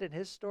Jacob did in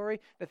his story.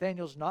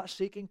 Nathanael's not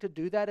seeking to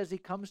do that as he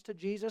comes to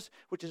Jesus,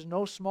 which is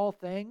no small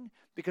thing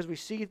because we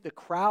see the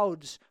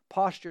crowd's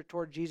posture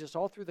toward Jesus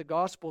all through the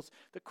Gospels.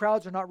 The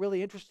crowds are not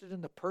really interested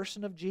in the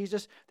person of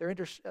Jesus. They're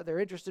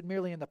interested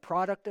merely in the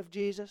product of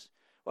Jesus.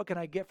 What can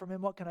I get from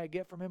him? What can I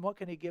get from him? What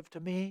can he give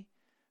to me?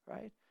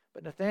 Right?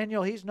 But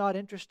Nathanael, he's not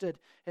interested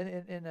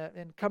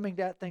in coming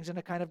at things in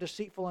a kind of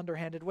deceitful,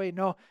 underhanded way.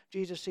 No,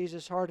 Jesus sees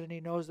his heart and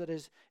he knows that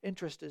his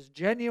interest is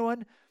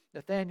genuine.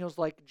 Nathanael's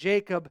like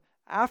Jacob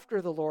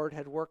after the Lord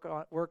had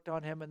worked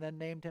on him and then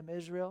named him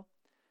Israel.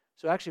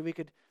 So actually we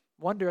could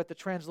wonder at the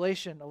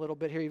translation a little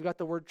bit here. You've got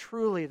the word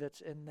truly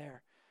that's in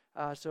there.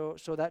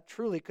 So that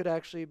truly could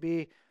actually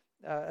be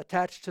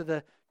attached to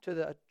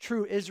the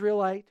true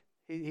Israelite.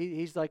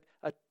 He's like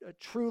a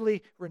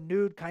truly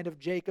renewed kind of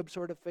Jacob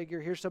sort of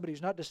figure. Here's somebody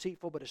who's not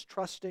deceitful but is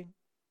trusting.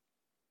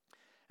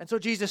 And so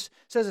Jesus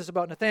says this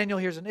about Nathanael.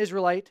 Here's an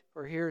Israelite,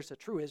 or here's a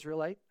true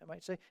Israelite, I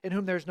might say, in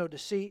whom there's no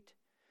deceit.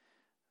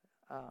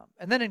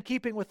 And then in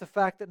keeping with the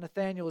fact that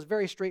Nathanael is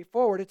very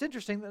straightforward, it's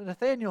interesting that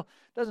Nathanael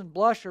doesn't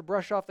blush or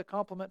brush off the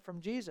compliment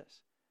from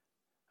Jesus.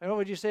 And what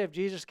would you say if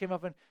Jesus came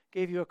up and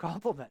gave you a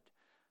compliment?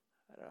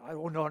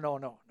 Oh, no,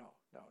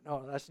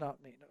 that's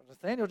not me. No,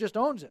 Nathanael just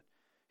owns it.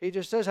 He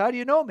just says, "How do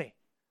you know me?"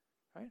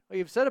 Right? What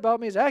you've said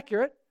about me is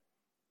accurate.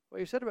 What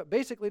you've said about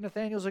basically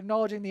Nathanael's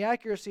acknowledging the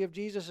accuracy of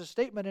Jesus'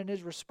 statement in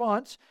his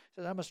response. He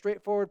says, "I'm a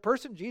straightforward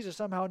person." Jesus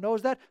somehow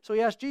knows that. So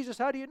he asks Jesus,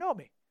 "How do you know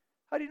me?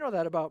 How do you know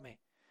that about me?"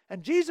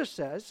 And Jesus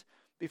says,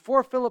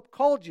 "Before Philip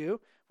called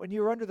you, when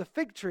you were under the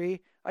fig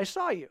tree, I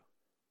saw you."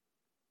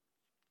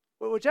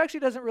 Which actually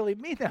doesn't really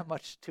mean that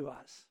much to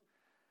us.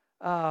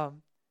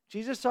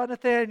 Jesus saw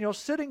Nathanael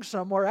sitting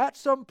somewhere at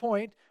some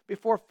point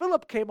before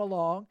Philip came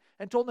along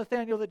and told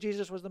Nathanael that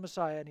Jesus was the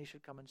Messiah and he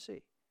should come and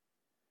see.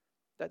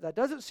 That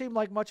doesn't seem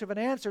like much of an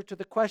answer to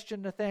the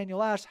question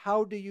Nathanael asked,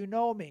 "How do you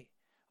know me?"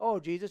 "Oh,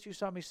 Jesus, you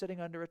saw me sitting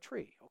under a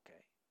tree."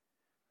 Okay.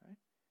 Right?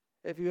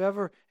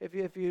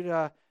 If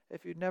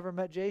you'd never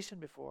met Jason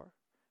before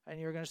and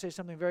you were going to say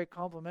something very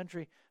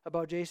complimentary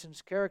about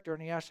Jason's character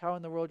and he asked how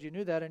in the world you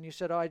knew that and you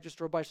said, "Oh, I just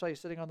drove by, saw you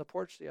sitting on the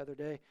porch the other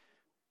day."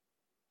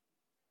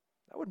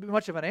 That wouldn't be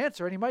much of an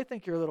answer, and he might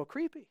think you're a little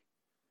creepy,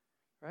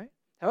 right?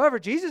 However,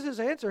 Jesus'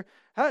 answer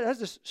has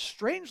this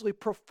strangely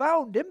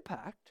profound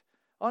impact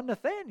on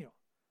Nathanael,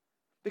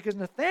 because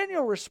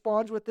Nathanael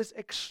responds with this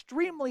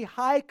extremely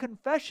high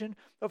confession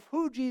of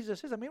who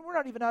Jesus is. I mean, we're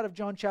not even out of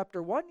John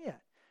chapter 1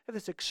 yet.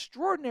 have this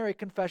extraordinary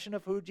confession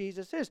of who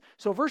Jesus is.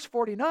 So verse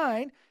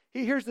 49,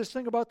 he hears this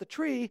thing about the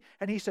tree,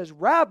 and he says,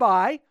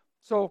 Rabbi,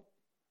 so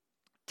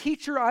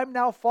teacher I'm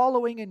now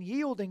following and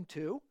yielding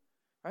to,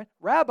 right?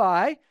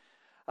 Rabbi,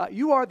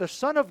 you are the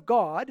Son of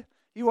God,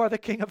 you are the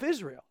King of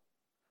Israel.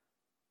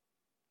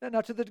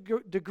 Now, to the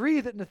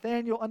degree that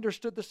Nathanael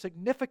understood the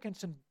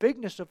significance and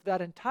bigness of that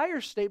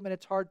entire statement,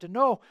 it's hard to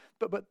know.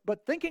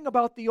 But thinking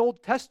about the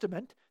Old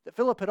Testament that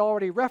Philip had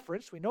already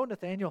referenced, we know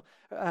Nathanael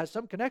has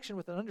some connection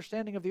with an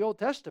understanding of the Old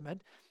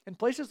Testament. In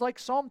places like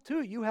Psalm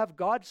 2, you have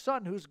God's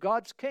Son, who's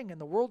God's King,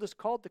 and the world is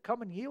called to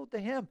come and yield to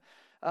him.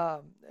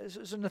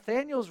 So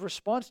Nathanael's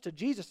response to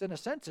Jesus, in a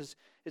sense,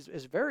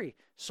 is very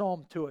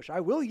Psalm 2-ish.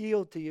 I will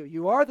yield to you.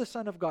 You are the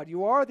Son of God.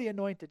 You are the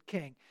anointed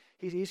King.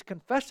 He's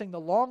confessing the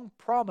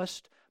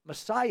long-promised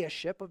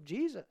Messiahship of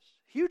Jesus.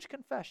 Huge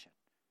confession.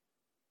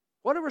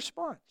 What a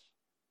response.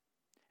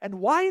 And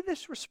why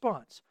this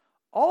response?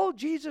 All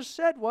Jesus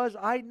said was,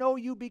 I know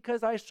you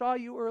because I saw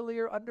you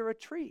earlier under a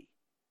tree.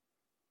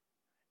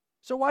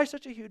 So why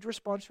such a huge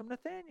response from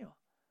Nathanael?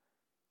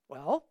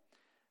 Well,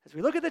 as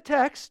we look at the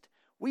text,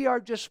 we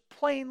are just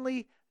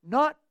plainly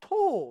not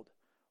told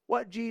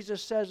what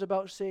Jesus says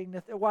about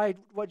saying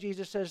what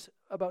Jesus says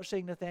about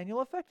saying Nathanael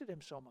affected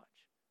him so much.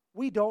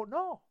 We don't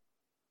know.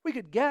 We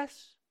could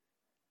guess.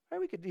 Right?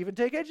 We could even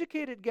take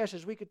educated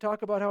guesses. We could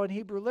talk about how in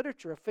Hebrew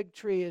literature a fig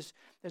tree is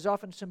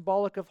often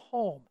symbolic of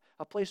home,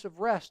 a place of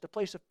rest, a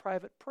place of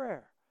private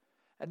prayer.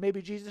 And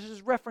maybe Jesus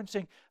is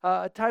referencing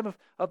a time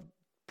of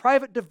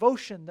private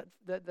devotion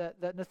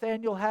that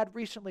Nathanael had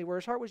recently where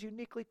his heart was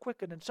uniquely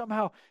quickened, and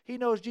somehow he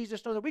knows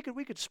Jesus knows that.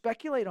 We could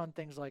speculate on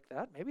things like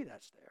that. Maybe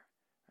that's there.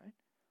 Right?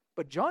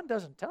 But John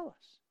doesn't tell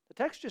us. The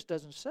text just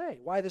doesn't say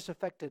why this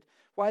affected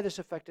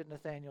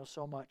Nathanael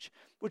so much,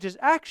 which is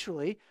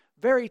actually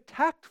very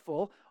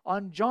tactful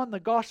on John the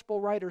gospel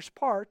writer's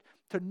part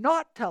to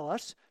not tell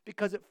us,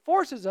 because it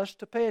forces us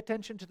to pay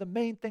attention to the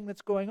main thing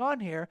that's going on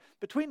here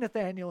between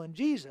Nathanael and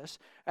Jesus.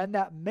 And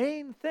that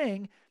main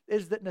thing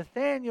is that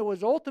Nathanael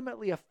was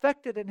ultimately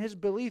affected in his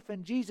belief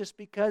in Jesus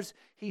because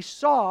he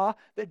saw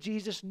that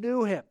Jesus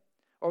knew him.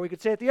 Or we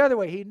could say it the other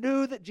way, he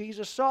knew that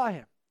Jesus saw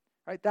him.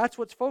 Right? That's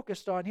what's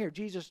focused on here.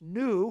 Jesus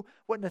knew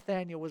what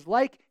Nathanael was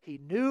like. He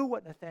knew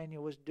what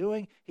Nathanael was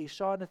doing. He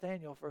saw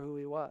Nathanael for who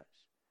he was.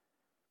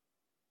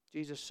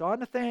 Jesus saw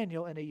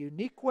Nathanael in a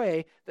unique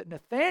way that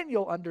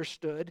Nathanael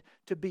understood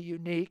to be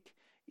unique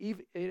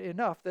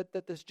enough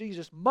that this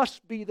Jesus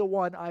must be the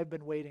one I've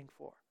been waiting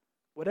for.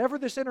 Whatever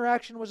this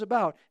interaction was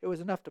about, it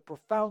was enough to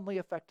profoundly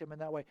affect him in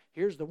that way.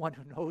 Here's the one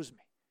who knows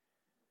me.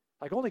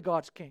 Like only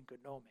God's King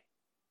could know me.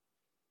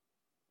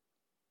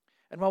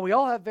 And while we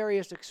all have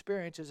various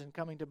experiences in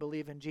coming to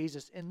believe in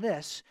Jesus, in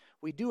this,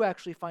 we do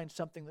actually find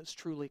something that's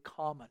truly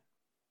common.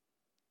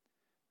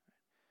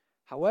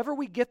 However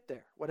we get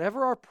there,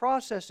 whatever our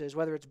process is,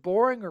 whether it's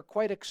boring or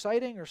quite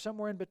exciting or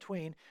somewhere in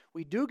between,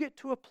 we do get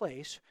to a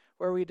place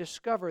where we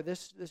discover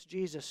this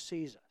Jesus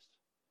sees us.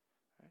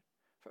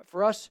 Right?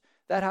 For us,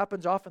 that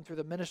happens often through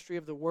the ministry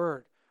of the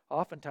Word.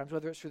 Oftentimes,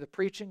 whether it's through the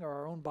preaching or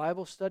our own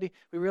Bible study,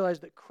 we realize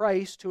that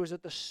Christ, who is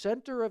at the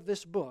center of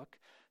this book,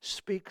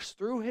 speaks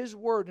through His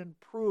Word and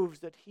proves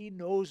that He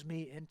knows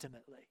me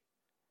intimately.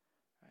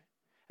 Right?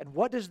 And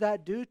what does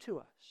that do to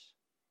us?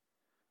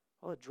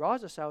 Well, it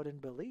draws us out in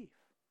belief.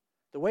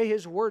 The way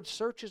His Word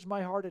searches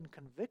my heart and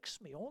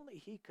convicts me, only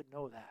He could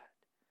know that.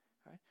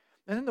 Right?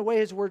 And then the way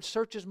His Word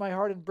searches my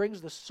heart and brings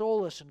the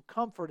solace and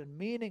comfort and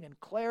meaning and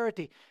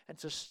clarity and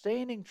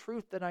sustaining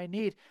truth that I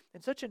need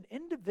in such an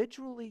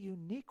individually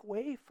unique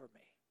way for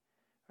me.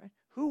 Right?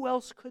 Who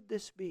else could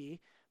this be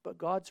but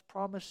God's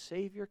promised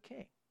Savior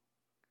King?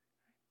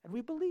 And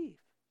we believe.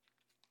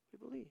 We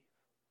believe.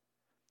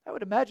 I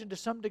would imagine to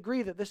some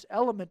degree that this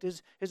element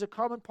is a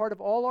common part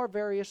of all our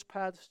various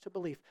paths to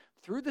belief.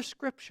 Through the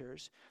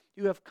Scriptures,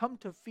 you have come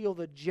to feel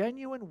the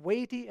genuine,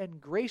 weighty, and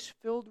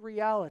grace-filled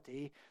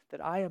reality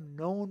that I am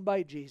known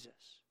by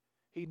Jesus.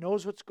 He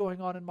knows what's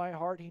going on in my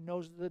heart. He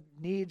knows the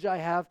needs I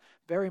have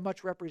very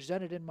much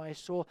represented in my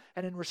soul.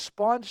 And in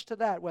response to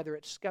that, whether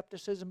it's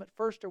skepticism at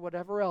first or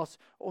whatever else,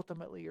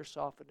 ultimately you're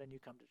softened and you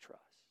come to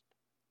trust.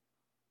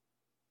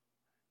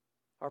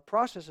 Our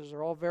processes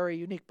are all very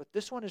unique, but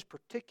this one is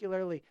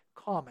particularly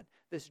common.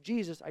 This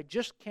Jesus, I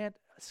just can't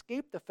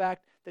escape the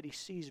fact that He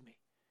sees me,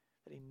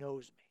 that He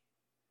knows me.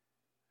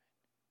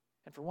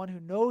 And for one who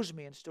knows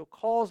me and still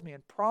calls me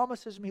and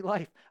promises me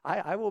life,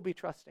 I will be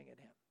trusting in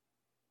Him.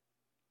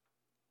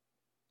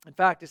 In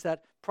fact, it's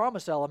that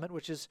promise element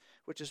which is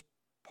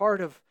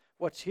part of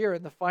what's here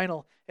in the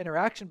final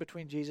interaction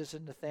between Jesus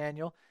and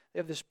Nathanael. They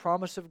have this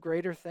promise of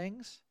greater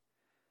things.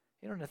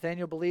 You know,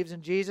 Nathanael believes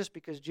in Jesus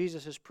because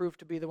Jesus has proved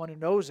to be the one who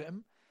knows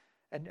him.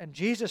 And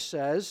Jesus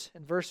says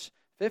in verse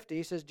 50,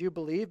 He says, do you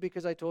believe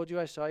because I told you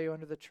I saw you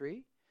under the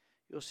tree?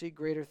 You'll see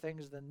greater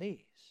things than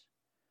these.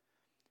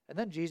 And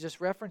then Jesus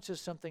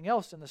references something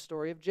else in the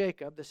story of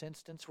Jacob, this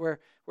instance where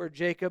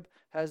Jacob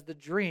has the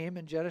dream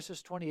in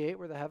Genesis 28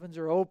 where the heavens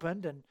are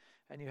opened and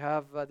you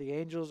have the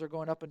angels are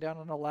going up and down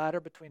on a ladder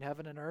between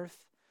heaven and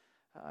earth.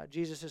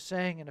 Jesus is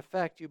saying, in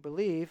effect, you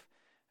believe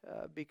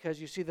because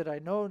you see that I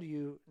know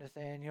you,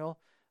 Nathaniel,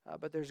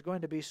 but there's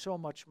going to be so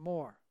much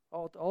more.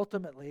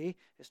 Ultimately,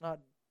 it's not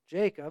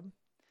Jacob,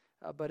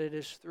 but it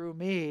is through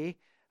me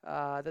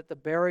that the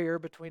barrier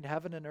between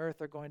heaven and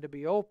earth are going to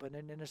be open.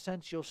 And in a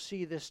sense, you'll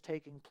see this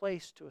taking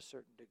place to a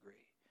certain degree.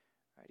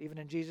 Right? Even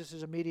in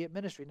Jesus' immediate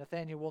ministry,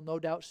 Nathaniel will no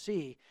doubt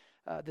see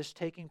this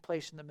taking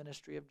place in the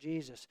ministry of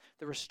Jesus.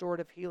 The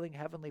restorative, healing,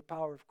 heavenly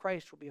power of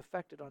Christ will be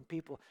affected on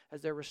people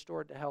as they're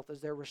restored to health,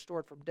 as they're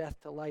restored from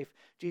death to life.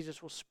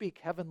 Jesus will speak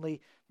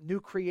heavenly, new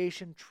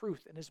creation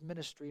truth in his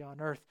ministry on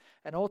earth.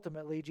 And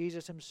ultimately,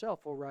 Jesus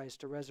himself will rise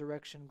to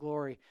resurrection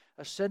glory,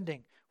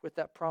 ascending with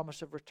that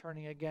promise of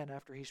returning again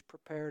after he's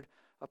prepared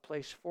a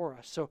place for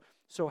us.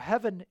 So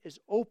heaven is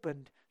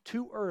opened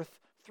to earth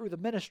through the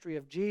ministry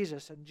of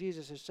Jesus, and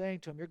Jesus is saying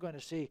to him, you're going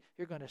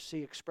to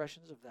see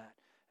expressions of that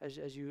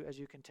as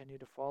you continue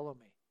to follow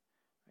me.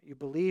 You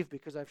believe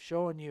because I've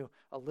shown you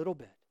a little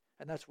bit,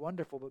 and that's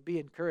wonderful, but be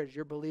encouraged.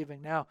 You're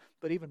believing now,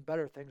 but even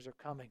better things are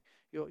coming.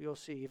 You'll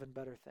see even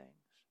better things.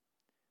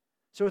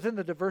 So within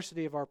the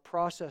diversity of our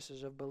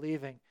processes of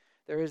believing,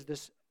 there is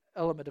this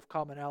element of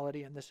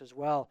commonality in this as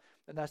well,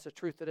 and that's the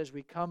truth that as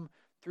we come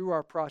through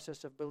our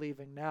process of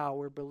believing now,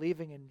 we're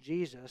believing in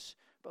Jesus,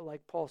 but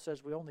like Paul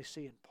says, we only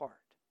see in part.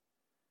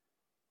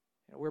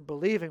 We're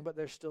believing, but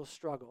there's still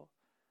struggle.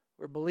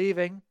 We're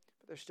believing,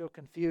 but there's still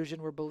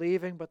confusion. We're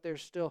believing, but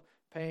there's still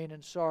pain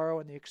and sorrow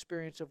and the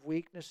experience of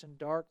weakness and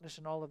darkness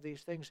and all of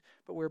these things.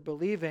 But we're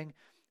believing,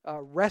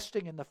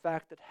 resting in the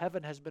fact that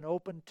heaven has been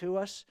opened to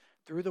us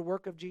through the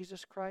work of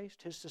Jesus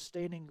Christ. His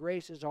sustaining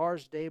grace is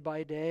ours day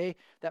by day.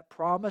 That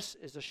promise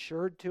is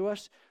assured to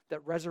us.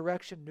 That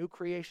resurrection, new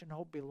creation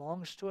hope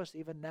belongs to us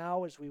even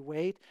now as we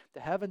wait. The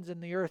heavens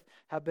and the earth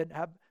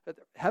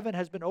heaven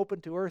has been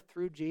opened to earth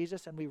through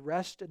Jesus, and we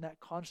rest in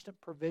that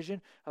constant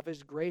provision of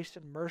his grace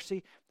and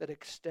mercy that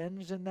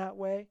extends in that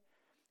way.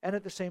 And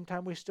at the same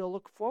time, we still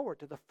look forward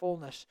to the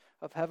fullness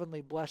of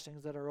heavenly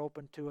blessings that are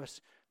open to us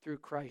through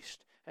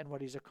Christ and what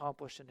he's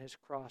accomplished in his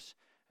cross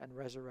and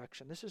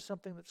resurrection. This is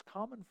something that's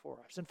common for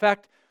us. In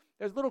fact,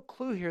 there's a little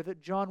clue here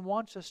that John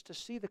wants us to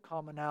see the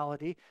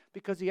commonality,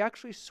 because he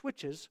actually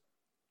switches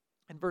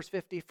in verse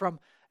 50 from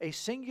a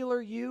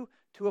singular you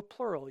to a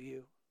plural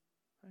you.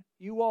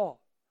 You all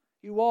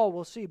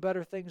will see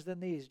better things than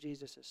these,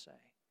 Jesus is saying.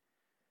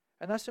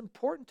 And that's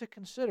important to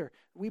consider.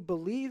 We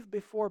believe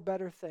before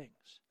better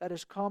things. That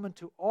is common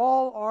to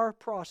all our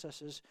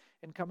processes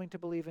in coming to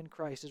believe in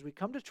Christ. As we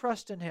come to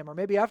trust in him, or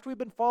maybe after we've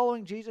been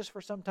following Jesus for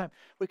some time,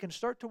 we can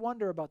start to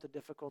wonder about the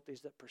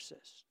difficulties that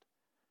persist.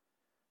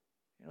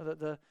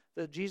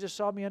 The Jesus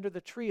saw me under the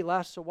tree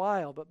lasts a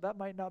while, but that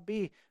might not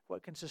be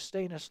what can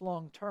sustain us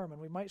long term. And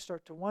we might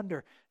start to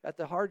wonder at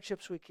the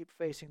hardships we keep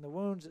facing, the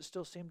wounds that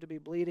still seem to be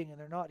bleeding and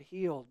they're not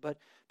healed. But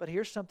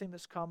here's something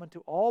that's common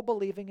to all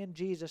believing in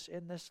Jesus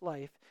in this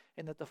life,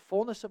 in that the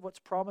fullness of what's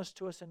promised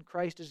to us in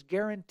Christ is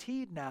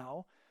guaranteed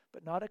now,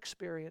 but not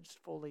experienced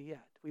fully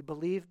yet. We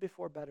believe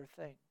before better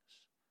things.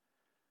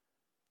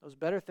 Those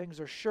better things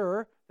are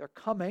sure, they're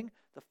coming.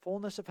 The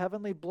fullness of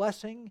heavenly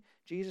blessing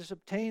Jesus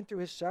obtained through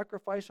his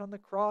sacrifice on the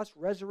cross,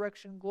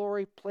 resurrection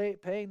glory,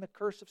 paying the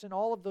curse of sin,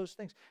 all of those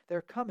things,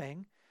 they're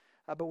coming,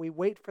 but we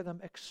wait for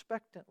them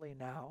expectantly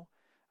now.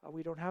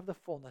 We don't have the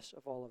fullness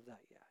of all of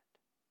that yet.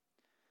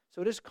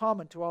 So it is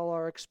common to all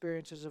our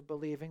experiences of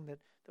believing that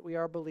we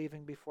are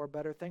believing before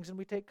better things, and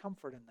we take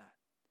comfort in that.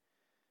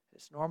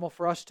 It's normal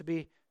for us to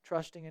be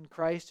trusting in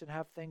Christ and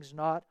have things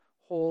not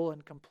whole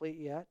and complete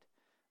yet.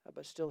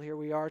 But still here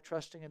we are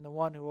trusting in the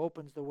one who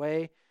opens the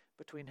way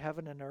between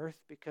heaven and earth,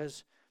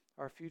 because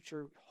our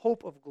future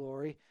hope of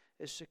glory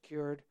is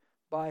secured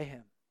by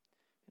him.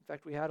 In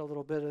fact, we had a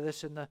little bit of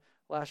this in the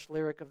last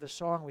lyric of the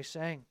song we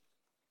sang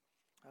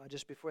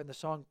just before in the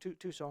song,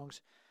 two songs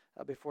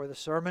before the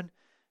sermon,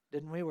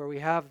 didn't we? Where we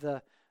have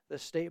the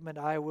statement,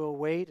 I will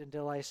wait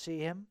until I see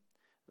him,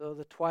 though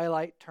the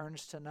twilight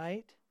turns to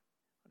night.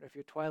 I wonder if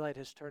your twilight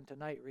has turned to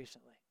night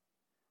recently.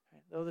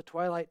 Right? Though the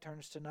twilight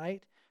turns to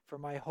night, for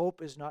my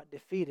hope is not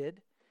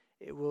defeated,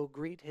 it will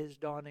greet his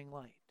dawning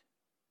light.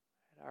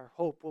 And our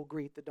hope will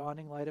greet the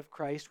dawning light of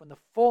Christ when the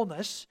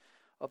fullness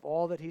of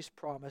all that he's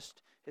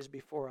promised is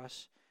before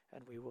us,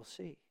 and we will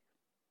see.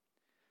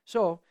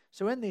 So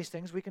in these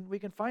things, we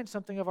can find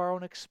something of our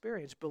own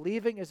experience.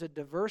 Believing is a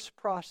diverse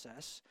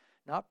process,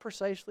 not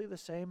precisely the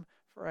same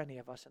for any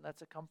of us, and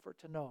that's a comfort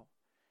to know.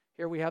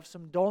 Here we have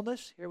some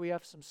dullness, here we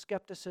have some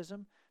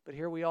skepticism, but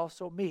here we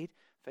also meet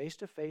face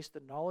to face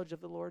the knowledge of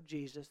the Lord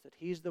Jesus, that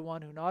he's the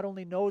one who not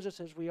only knows us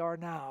as we are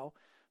now,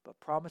 but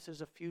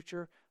promises a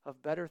future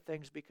of better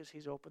things because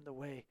he's opened the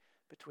way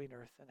between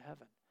earth and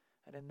heaven.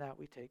 And in that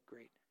we take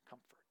great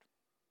comfort.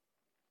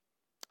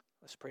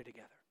 Let's pray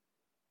together.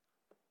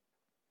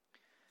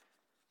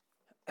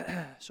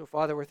 So,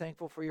 Father, we're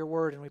thankful for your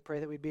word, and we pray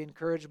that we'd be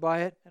encouraged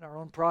by it in our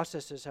own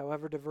processes,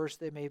 however diverse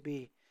they may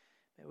be.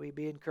 May we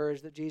be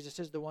encouraged that Jesus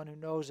is the one who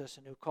knows us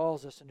and who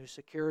calls us and who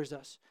secures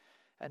us,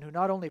 and who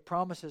not only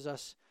promises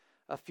us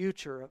a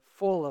future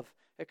full of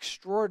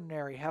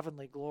extraordinary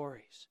heavenly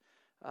glories,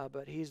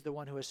 but he's the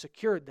one who has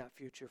secured that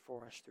future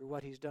for us through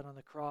what he's done on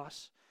the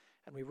cross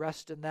and we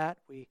rest in that.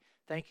 We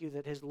thank you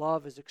that his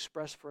love is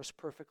expressed for us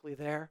perfectly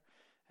there,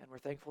 and we're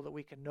thankful that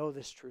we can know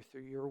this truth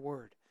through your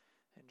word.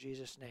 In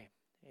Jesus' name,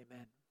 amen.